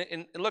look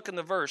in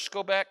the verse.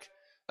 Go back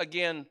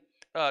again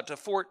to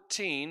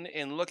 14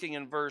 and looking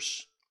in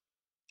verse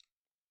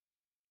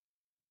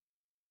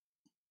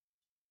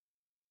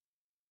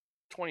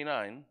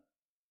 29.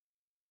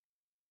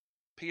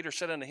 Peter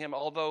said unto him,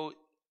 although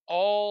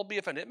all be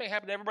offended. It may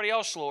happen to everybody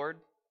else, Lord.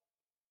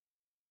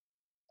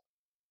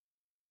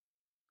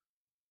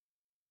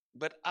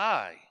 But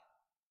I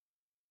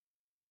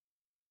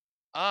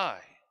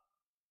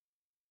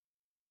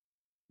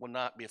will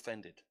not be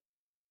offended.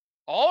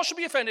 All shall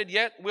be offended,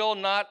 yet will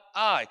not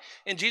I.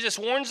 And Jesus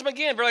warns them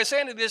again, verily I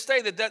say unto this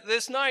day, that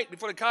this night,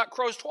 before the cock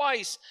crows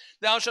twice,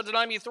 thou shalt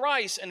deny me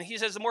thrice. And he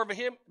says the more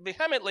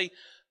vehemently,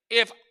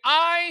 if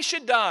I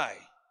should die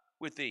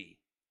with thee,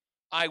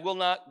 I will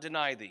not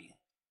deny thee.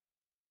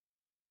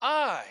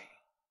 I'm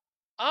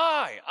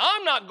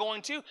not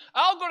going to.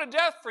 I'll go to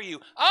death for you.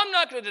 I'm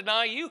not going to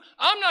deny you.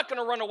 I'm not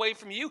going to run away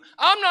from you.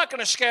 I'm not going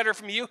to scatter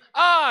from you.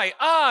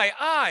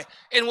 I.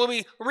 And when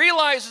we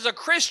realize as a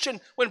Christian,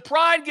 when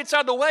pride gets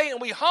out of the way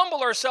and we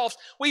humble ourselves,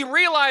 we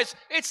realize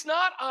it's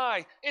not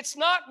I. It's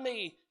not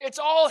me. It's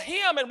all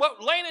Him. And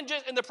what Lane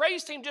and the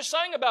praise team just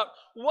sang about,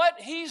 what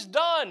He's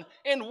done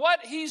and what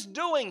He's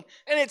doing.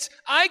 And it's,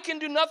 I can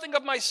do nothing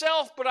of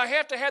myself, but I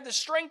have to have the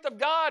strength of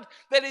God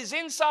that is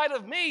inside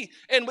of me.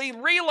 And we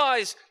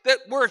realize that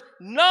we're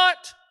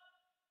not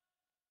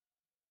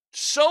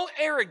so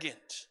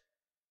arrogant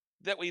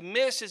that we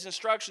miss His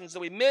instructions, that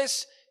we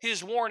miss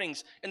His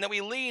warnings, and that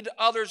we lead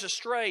others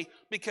astray,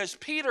 because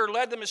Peter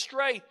led them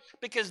astray,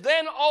 because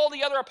then all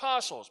the other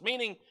apostles,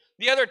 meaning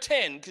the other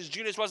 10, because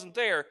Judas wasn't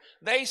there,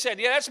 they said,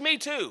 yeah, that's me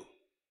too.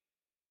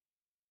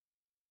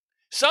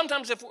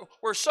 Sometimes if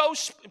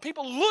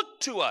people look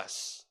to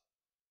us,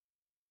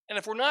 and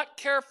if we're not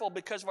careful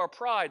because of our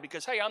pride,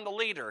 because, hey, I'm the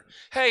leader,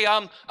 hey,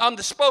 I'm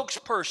the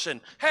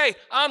spokesperson, hey,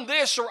 I'm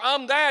this or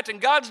I'm that,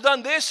 and God's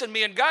done this in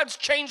me, and God's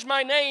changed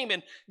my name,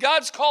 and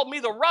God's called me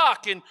the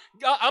rock, and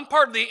I'm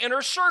part of the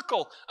inner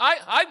circle.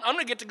 I'm going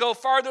to get to go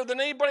farther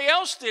than anybody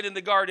else did in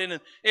the garden,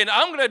 and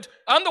I'm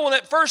the one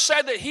that first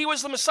said that He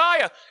was the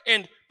Messiah,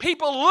 and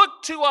people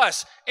look to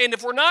us, and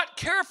if we're not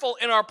careful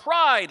in our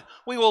pride,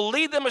 we will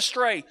lead them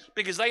astray,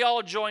 because they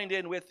all joined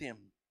in with Him.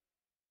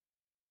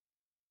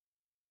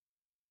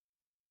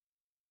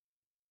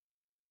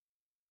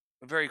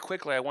 Very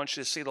quickly, I want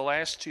you to see the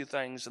last two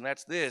things, and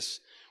that's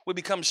this. We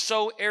become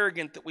so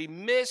arrogant that we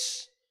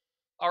miss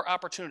our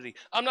opportunity.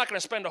 I'm not going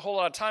to spend a whole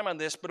lot of time on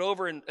this, but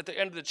at the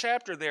end of the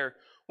chapter there,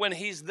 when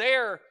he's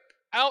there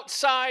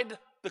outside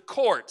the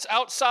courts,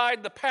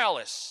 outside the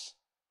palace,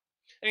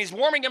 and he's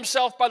warming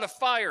himself by the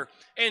fire,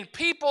 and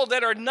people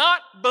that are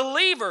not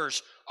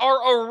believers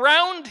are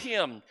around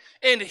him,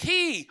 and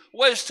he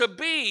was to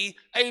be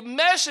a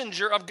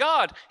messenger of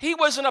God. He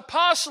was an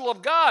apostle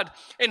of God,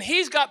 and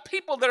he's got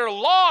people that are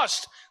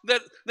lost,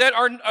 that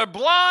are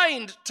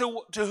blind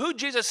to who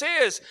Jesus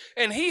is,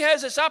 and he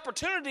has this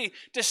opportunity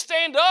to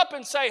stand up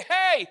and say,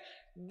 hey,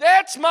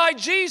 that's my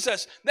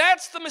Jesus.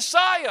 That's the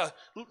Messiah.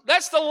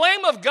 That's the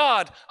Lamb of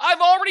God. I've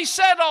already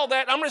said all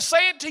that. I'm going to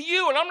say it to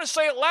you, and I'm going to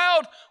say it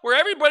loud where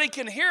everybody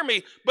can hear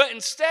me. But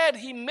instead,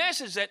 he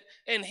misses it,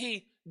 and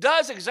he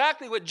does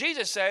exactly what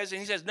Jesus says,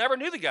 and he says, never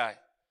knew the guy.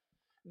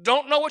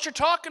 Don't know what you're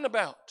talking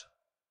about.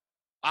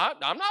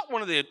 I'm not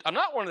one of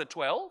the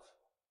 12.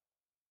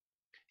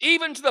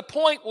 Even to the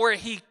point where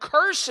he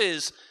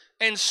curses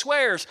and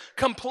swears,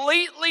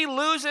 completely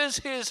loses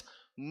his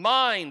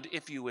mind,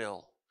 if you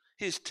will.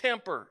 His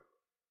temper,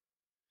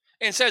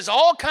 and says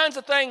all kinds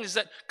of things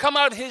that come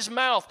out of his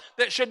mouth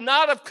that should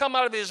not have come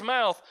out of his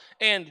mouth,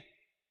 and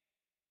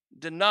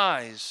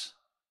denies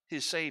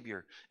his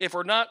Savior. If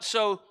we're not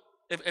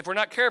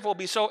careful, we'll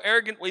be so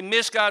arrogant we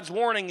miss God's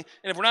warning.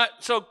 And if we're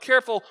not so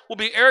careful, we'll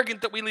be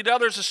arrogant that we lead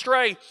others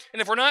astray.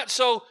 And if we're not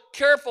so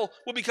careful,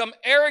 we'll become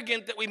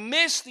arrogant that we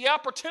miss the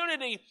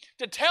opportunity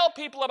to tell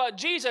people about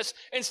Jesus.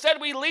 Instead,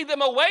 we lead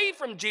them away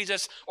from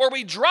Jesus, or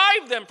we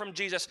drive them from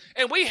Jesus.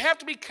 And we have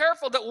to be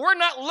careful that we're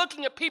not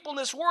looking at people in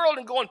this world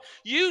and going,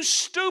 you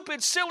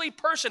stupid, silly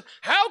person,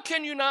 how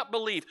can you not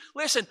believe?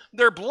 Listen,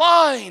 they're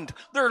blind,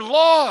 they're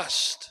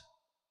lost.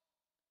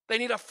 They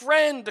need a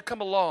friend to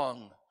come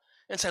along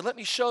and say, let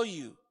me show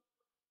you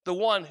the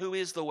one who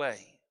is the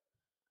way.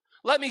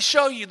 Let me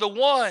show you the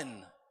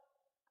one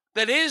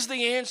that is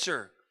the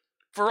answer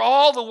for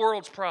all the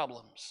world's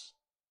problems.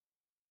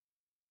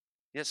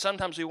 Yet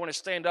sometimes we want to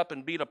stand up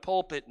and beat a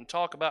pulpit and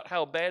talk about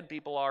how bad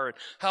people are and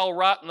how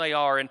rotten they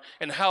are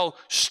and how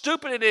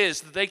stupid it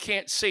is that they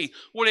can't see,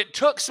 when it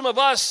took some of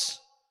us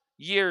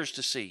years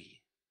to see.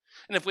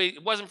 And if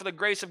it wasn't for the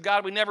grace of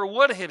God, we never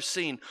would have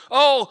seen.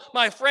 Oh,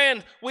 my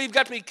friend, we've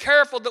got to be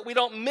careful that we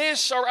don't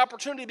miss our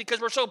opportunity because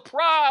we're so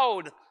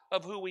proud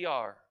of who we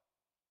are.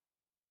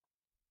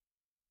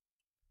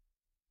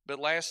 But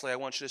lastly, I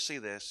want you to see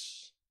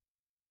this.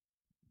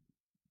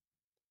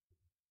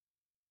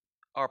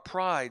 Our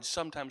pride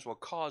sometimes will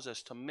cause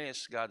us to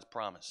miss God's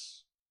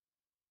promise.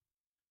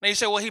 Now you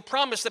say, well, he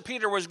promised that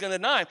Peter was going to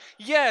deny him.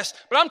 Yes,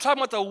 but I'm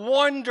talking about the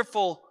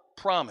wonderful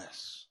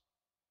promise.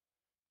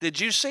 Did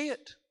you see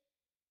it?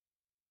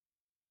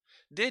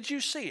 Did you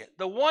see it?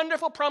 The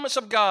wonderful promise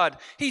of God.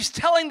 He's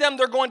telling them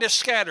they're going to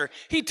scatter.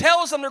 He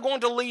tells them they're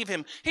going to leave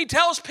him. He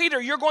tells Peter,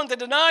 you're going to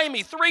deny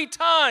me 3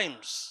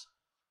 times.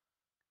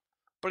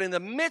 But in the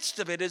midst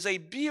of it is a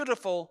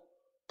beautiful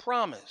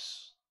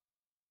promise.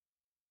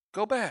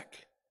 Go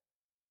back.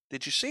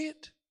 Did you see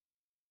it?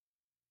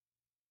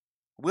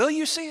 Will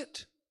you see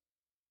it?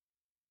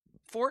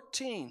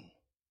 14,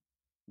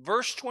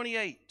 verse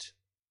 28.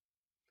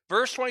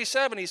 Verse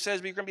 27, he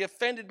says, you're going to be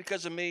offended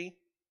because of me.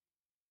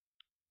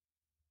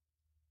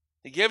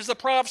 He gives the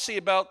prophecy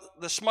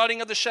about the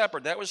smiting of the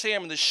shepherd. That was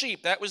him. And the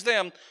sheep, that was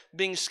them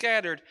being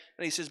scattered.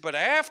 And he says, but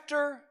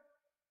after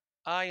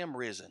I am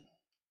risen,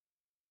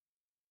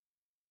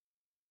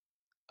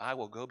 I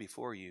will go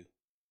before you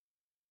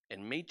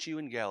and meet you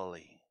in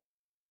Galilee.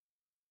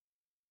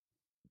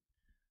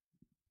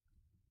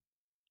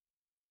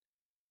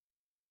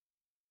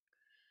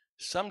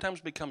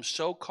 Sometimes we become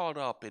so caught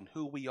up in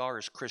who we are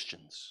as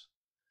Christians.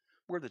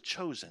 We're the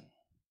chosen.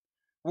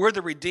 We're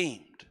the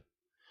redeemed.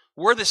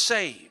 We're the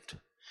saved.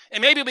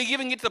 And maybe we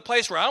even get to the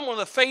place where I'm one of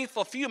the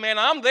faithful few. Man,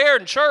 I'm there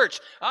in church.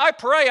 I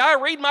pray. I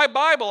read my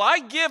Bible. I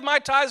give my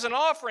tithes and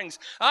offerings.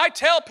 I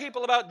tell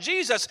people about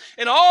Jesus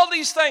and all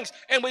these things.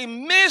 And we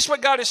miss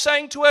what God is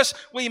saying to us.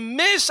 We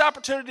miss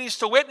opportunities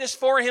to witness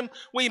for him.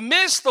 We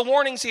miss the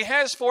warnings he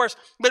has for us.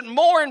 But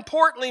more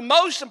importantly,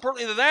 most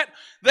importantly than that,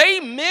 they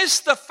miss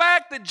the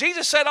fact that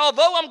Jesus said,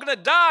 although I'm going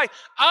to die,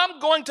 I'm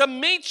going to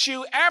meet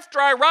you after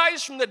I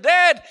rise from the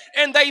dead.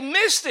 And they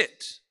missed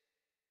it.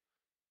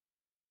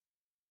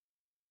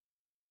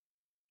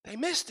 They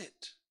missed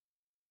it.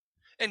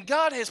 And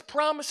God has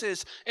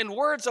promises and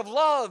words of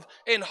love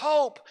and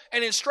hope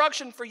and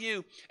instruction for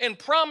you and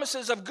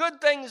promises of good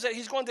things that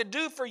he's going to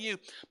do for you.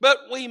 But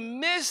we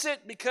miss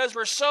it because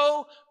we're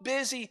so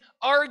busy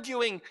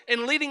arguing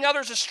and leading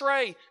others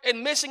astray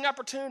and missing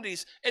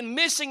opportunities and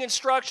missing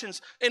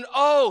instructions. And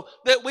oh,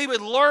 that we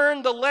would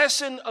learn the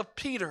lesson of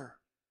Peter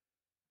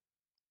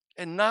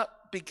and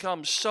not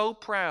become so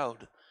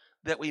proud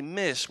that we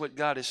miss what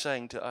God is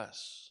saying to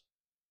us.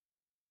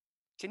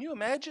 Can you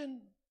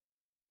imagine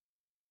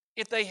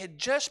if they had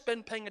just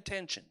been paying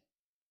attention?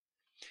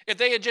 If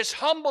they had just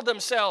humbled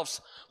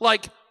themselves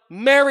like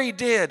Mary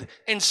did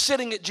and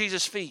sitting at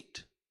Jesus'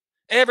 feet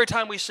every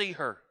time we see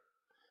her.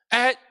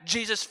 At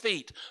Jesus'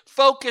 feet,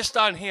 focused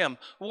on him,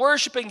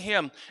 worshiping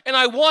him. And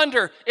I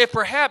wonder if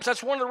perhaps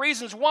that's one of the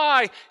reasons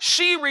why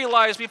she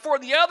realized before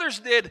the others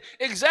did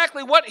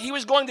exactly what he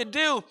was going to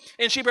do.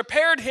 And she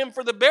prepared him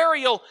for the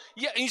burial.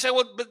 Yeah, and you say,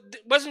 well, but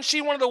wasn't she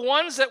one of the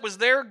ones that was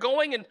there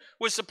going and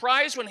was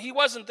surprised when he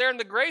wasn't there in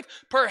the grave?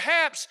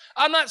 Perhaps.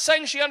 I'm not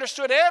saying she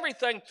understood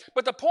everything,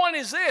 but the point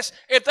is this.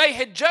 If they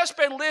had just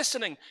been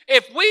listening,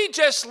 if we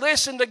just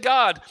listen to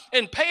God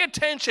and pay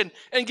attention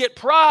and get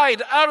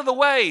pride out of the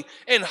way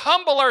and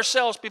humble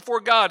ourselves before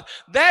God,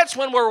 that's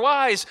when we're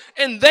wise.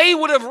 And they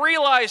would have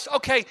realized,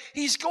 okay,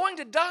 he's going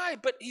to die,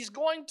 but he's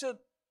going to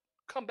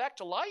come back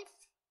to life?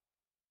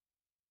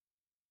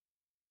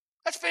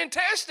 That's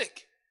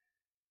fantastic.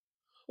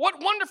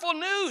 What wonderful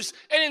news.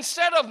 And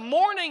instead of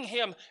mourning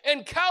him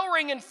and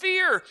cowering in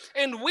fear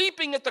and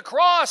weeping at the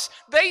cross,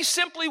 they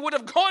simply would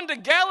have gone to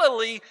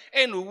Galilee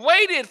and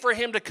waited for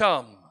him to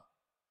come.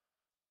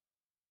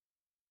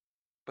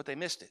 But they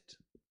missed it.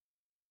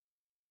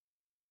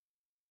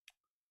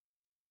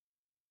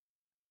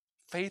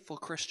 Faithful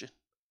Christian,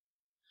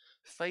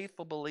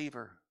 faithful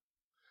believer.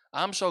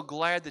 I'm so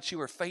glad that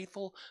you are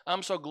faithful.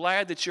 I'm so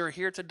glad that you're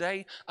here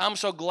today. I'm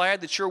so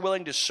glad that you're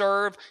willing to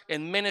serve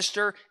and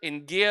minister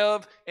and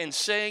give and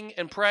sing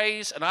and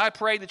praise. And I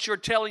pray that you're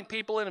telling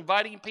people and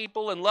inviting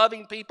people and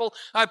loving people.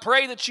 I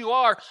pray that you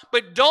are.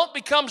 But don't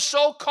become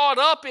so caught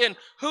up in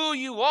who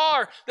you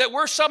are that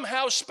we're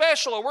somehow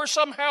special or we're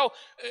somehow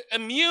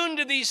immune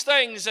to these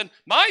things and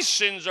my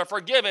sins are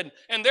forgiven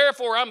and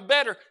therefore I'm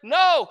better.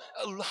 No,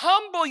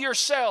 humble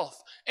yourself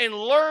and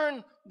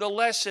learn the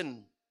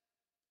lesson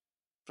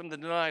from the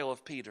denial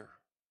of Peter,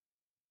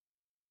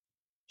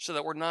 so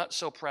that we're not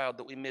so proud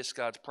that we miss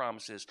God's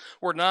promises.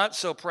 We're not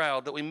so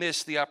proud that we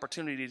miss the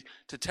opportunity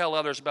to tell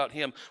others about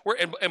him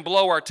and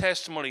blow our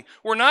testimony.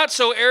 We're not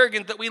so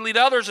arrogant that we lead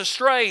others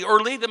astray or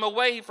lead them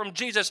away from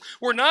Jesus.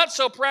 We're not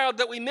so proud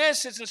that we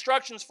miss his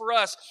instructions for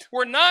us.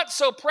 We're not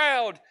so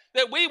proud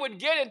that we would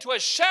get into a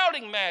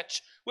shouting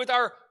match with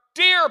our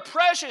dear,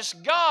 precious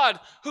God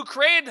who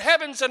created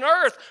heavens and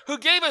earth, who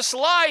gave us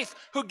life,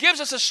 who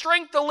gives us the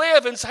strength to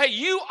live, and say,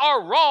 you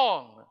are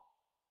wrong.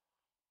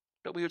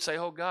 But we would say,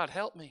 oh God,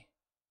 help me.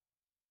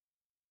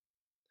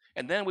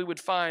 And then we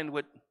would find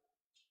what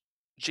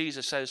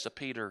Jesus says to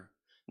Peter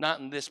Not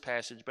in this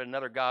passage, but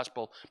another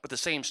gospel, but the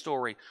same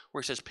story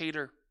where he says,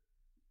 Peter,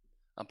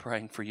 I'm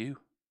praying for you.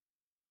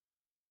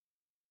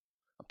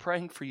 I'm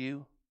praying for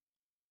you.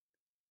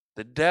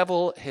 The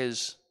devil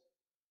has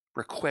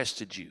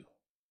requested you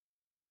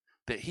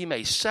that he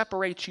may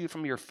separate you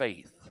from your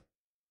faith,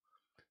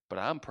 but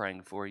I'm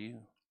praying for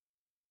you.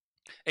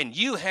 And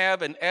you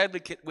have an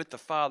advocate with the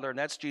Father, and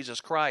that's Jesus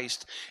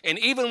Christ. And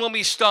even when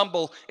we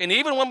stumble, and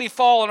even when we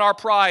fall in our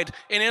pride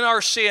and in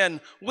our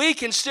sin, we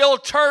can still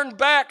turn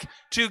back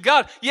to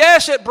God.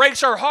 Yes, it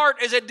breaks our heart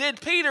as it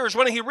did Peter's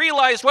when he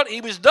realized what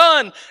he was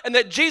done and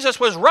that Jesus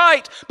was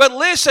right. But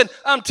listen,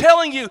 I'm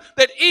telling you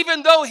that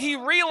even though he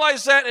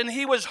realized that and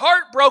he was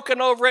heartbroken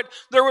over it,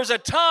 there was a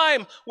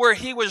time where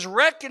he was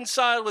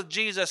reconciled with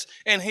Jesus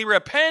and he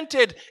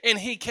repented and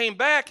he came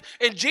back.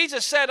 And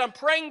Jesus said, I'm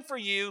praying for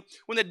you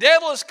when the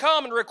devil has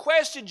come and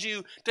requested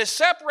you to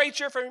separate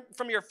you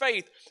from your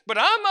faith. But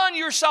I'm on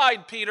your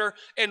side, Peter,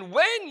 and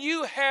when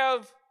you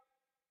have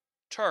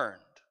turned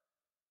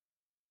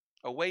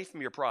away from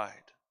your pride,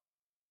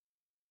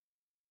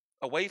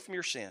 away from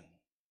your sin,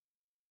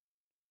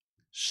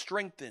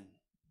 strengthen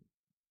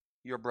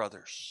your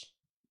brothers.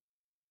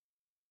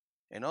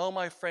 And oh,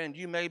 my friend,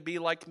 you may be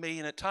like me,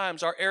 and at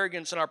times our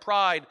arrogance and our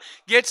pride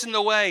gets in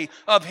the way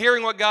of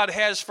hearing what God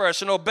has for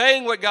us and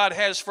obeying what God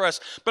has for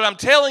us. But I'm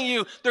telling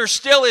you, there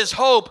still is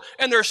hope,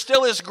 and there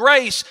still is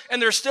grace,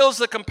 and there still is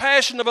the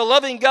compassion of a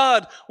loving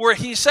God where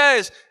he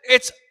says,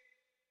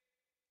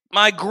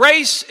 my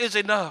grace is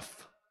enough.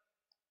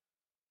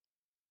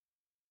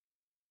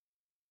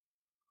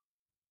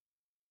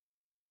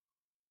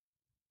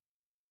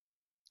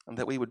 And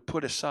that we would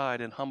put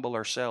aside and humble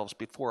ourselves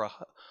before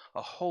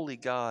a holy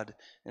God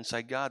and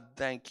say, God,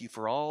 thank you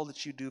for all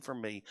that you do for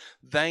me.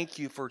 Thank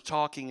you for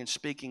talking and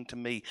speaking to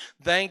me.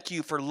 Thank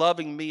you for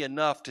loving me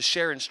enough to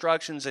share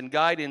instructions and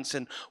guidance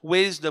and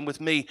wisdom with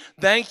me.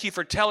 Thank you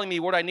for telling me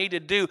what I need to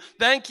do.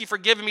 Thank you for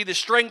giving me the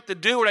strength to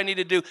do what I need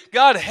to do.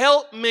 God,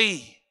 help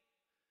me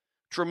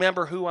to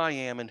remember who I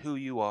am and who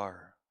you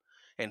are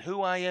and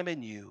who I am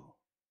in you.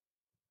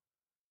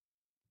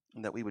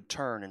 And that we would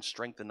turn and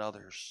strengthen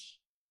others.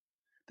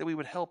 That we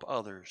would help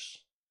others,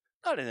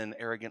 not in an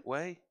arrogant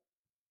way,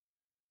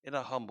 in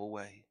a humble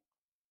way.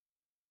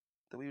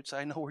 That we would say,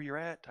 I know where you're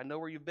at. I know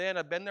where you've been.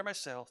 I've been there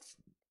myself.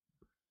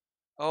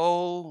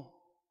 Oh,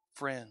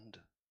 friend,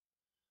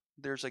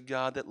 there's a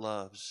God that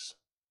loves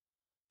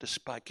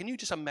despite. Can you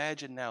just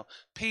imagine now,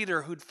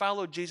 Peter, who'd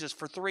followed Jesus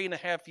for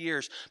 3.5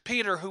 years,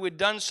 Peter, who had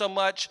done so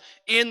much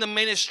in the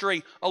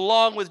ministry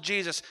along with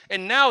Jesus,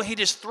 and now he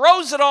just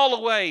throws it all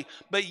away,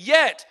 but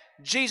yet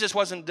Jesus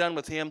wasn't done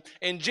with him,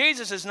 and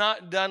Jesus is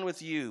not done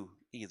with you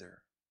either.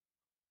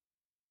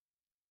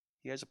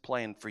 He has a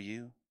plan for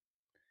you.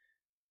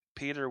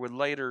 Peter would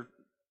later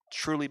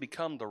truly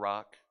become the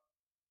rock,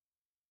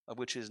 of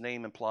which his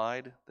name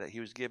implied that he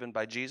was given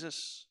by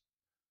Jesus.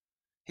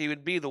 He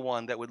would be the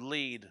one that would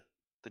lead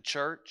the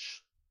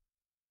church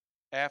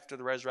after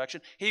the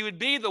resurrection. He would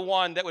be the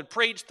one that would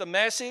preach the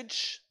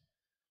message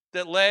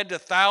that led to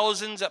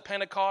thousands at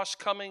Pentecost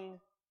coming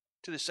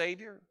to the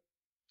Savior.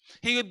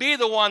 He would be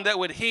the one that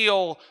would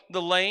heal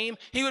the lame.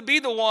 He would be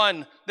the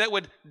one that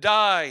would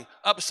die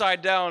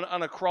upside down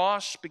on a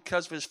cross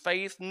because of his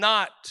faith,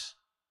 not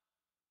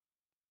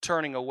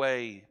turning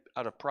away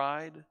out of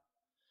pride,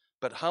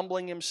 but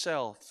humbling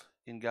himself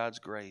in God's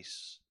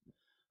grace.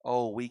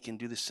 Oh, we can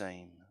do the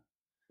same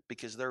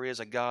because there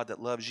is a God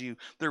that loves you.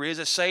 There is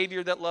a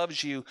Savior that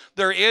loves you.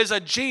 There is a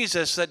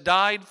Jesus that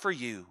died for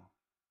you.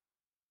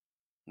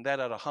 And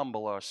that ought to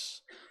humble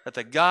us, that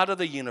the God of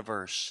the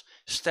universe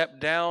stepped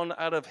down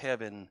out of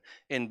heaven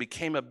and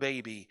became a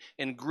baby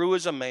and grew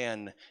as a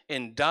man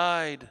and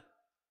died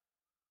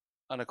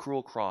on a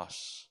cruel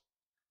cross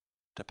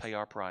to pay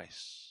our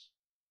price.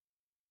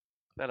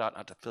 That ought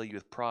not to fill you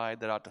with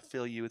pride. That ought to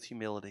fill you with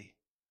humility.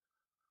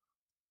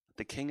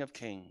 The King of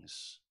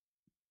Kings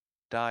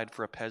died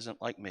for a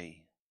peasant like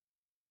me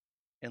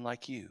and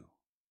like you.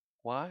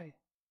 Why?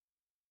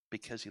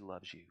 Because he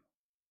loves you.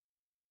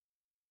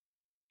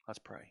 Let's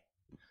pray.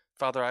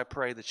 Father, I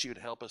pray that you would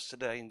help us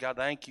today. And God,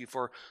 thank you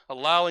for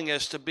allowing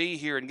us to be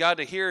here. And God,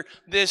 to hear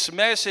this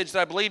message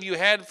that I believe you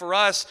had for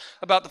us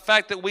about the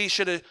fact that we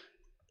should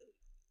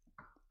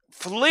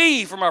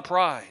flee from our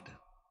pride,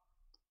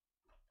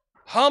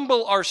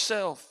 humble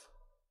ourselves,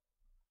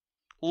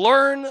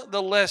 learn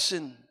the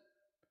lesson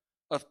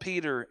of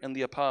Peter and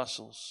the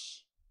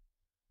apostles.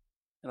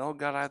 And oh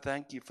God, I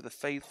thank you for the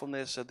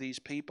faithfulness of these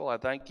people. I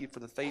thank you for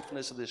the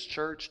faithfulness of this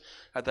church.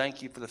 I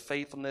thank you for the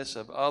faithfulness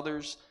of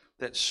others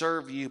that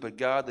serve you, but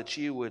God, that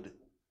you would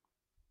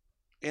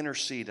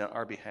intercede on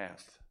our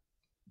behalf.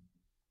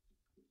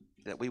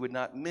 That we would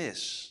not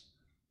miss,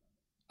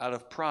 out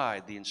of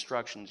pride, the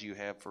instructions you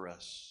have for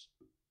us.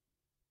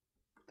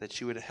 That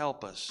you would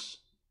help us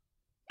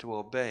to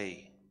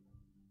obey.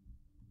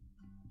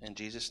 In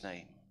Jesus'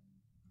 name,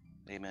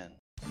 amen.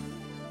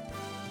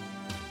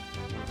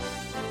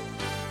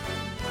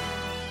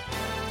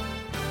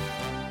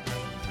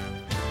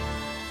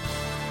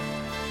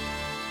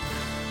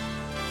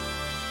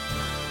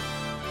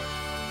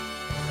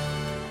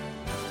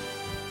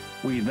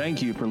 We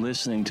thank you for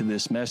listening to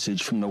this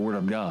message from the Word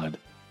of God.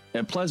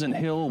 At Pleasant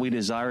Hill, we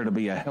desire to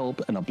be a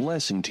help and a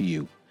blessing to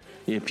you.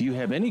 If you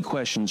have any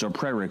questions or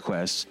prayer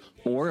requests,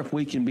 or if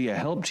we can be a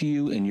help to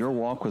you in your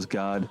walk with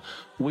God,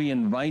 we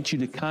invite you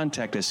to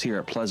contact us here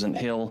at Pleasant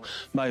Hill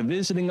by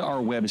visiting our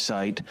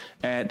website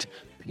at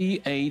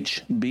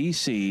phbc.online.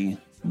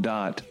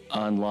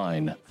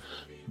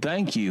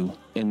 Thank you,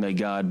 and may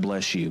God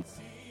bless you.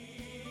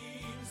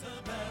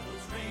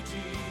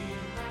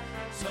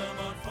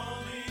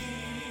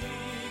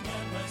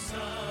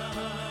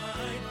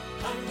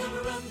 I'm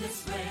gonna run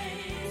this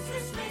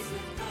race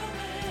with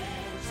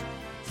courage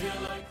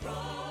till I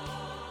cross.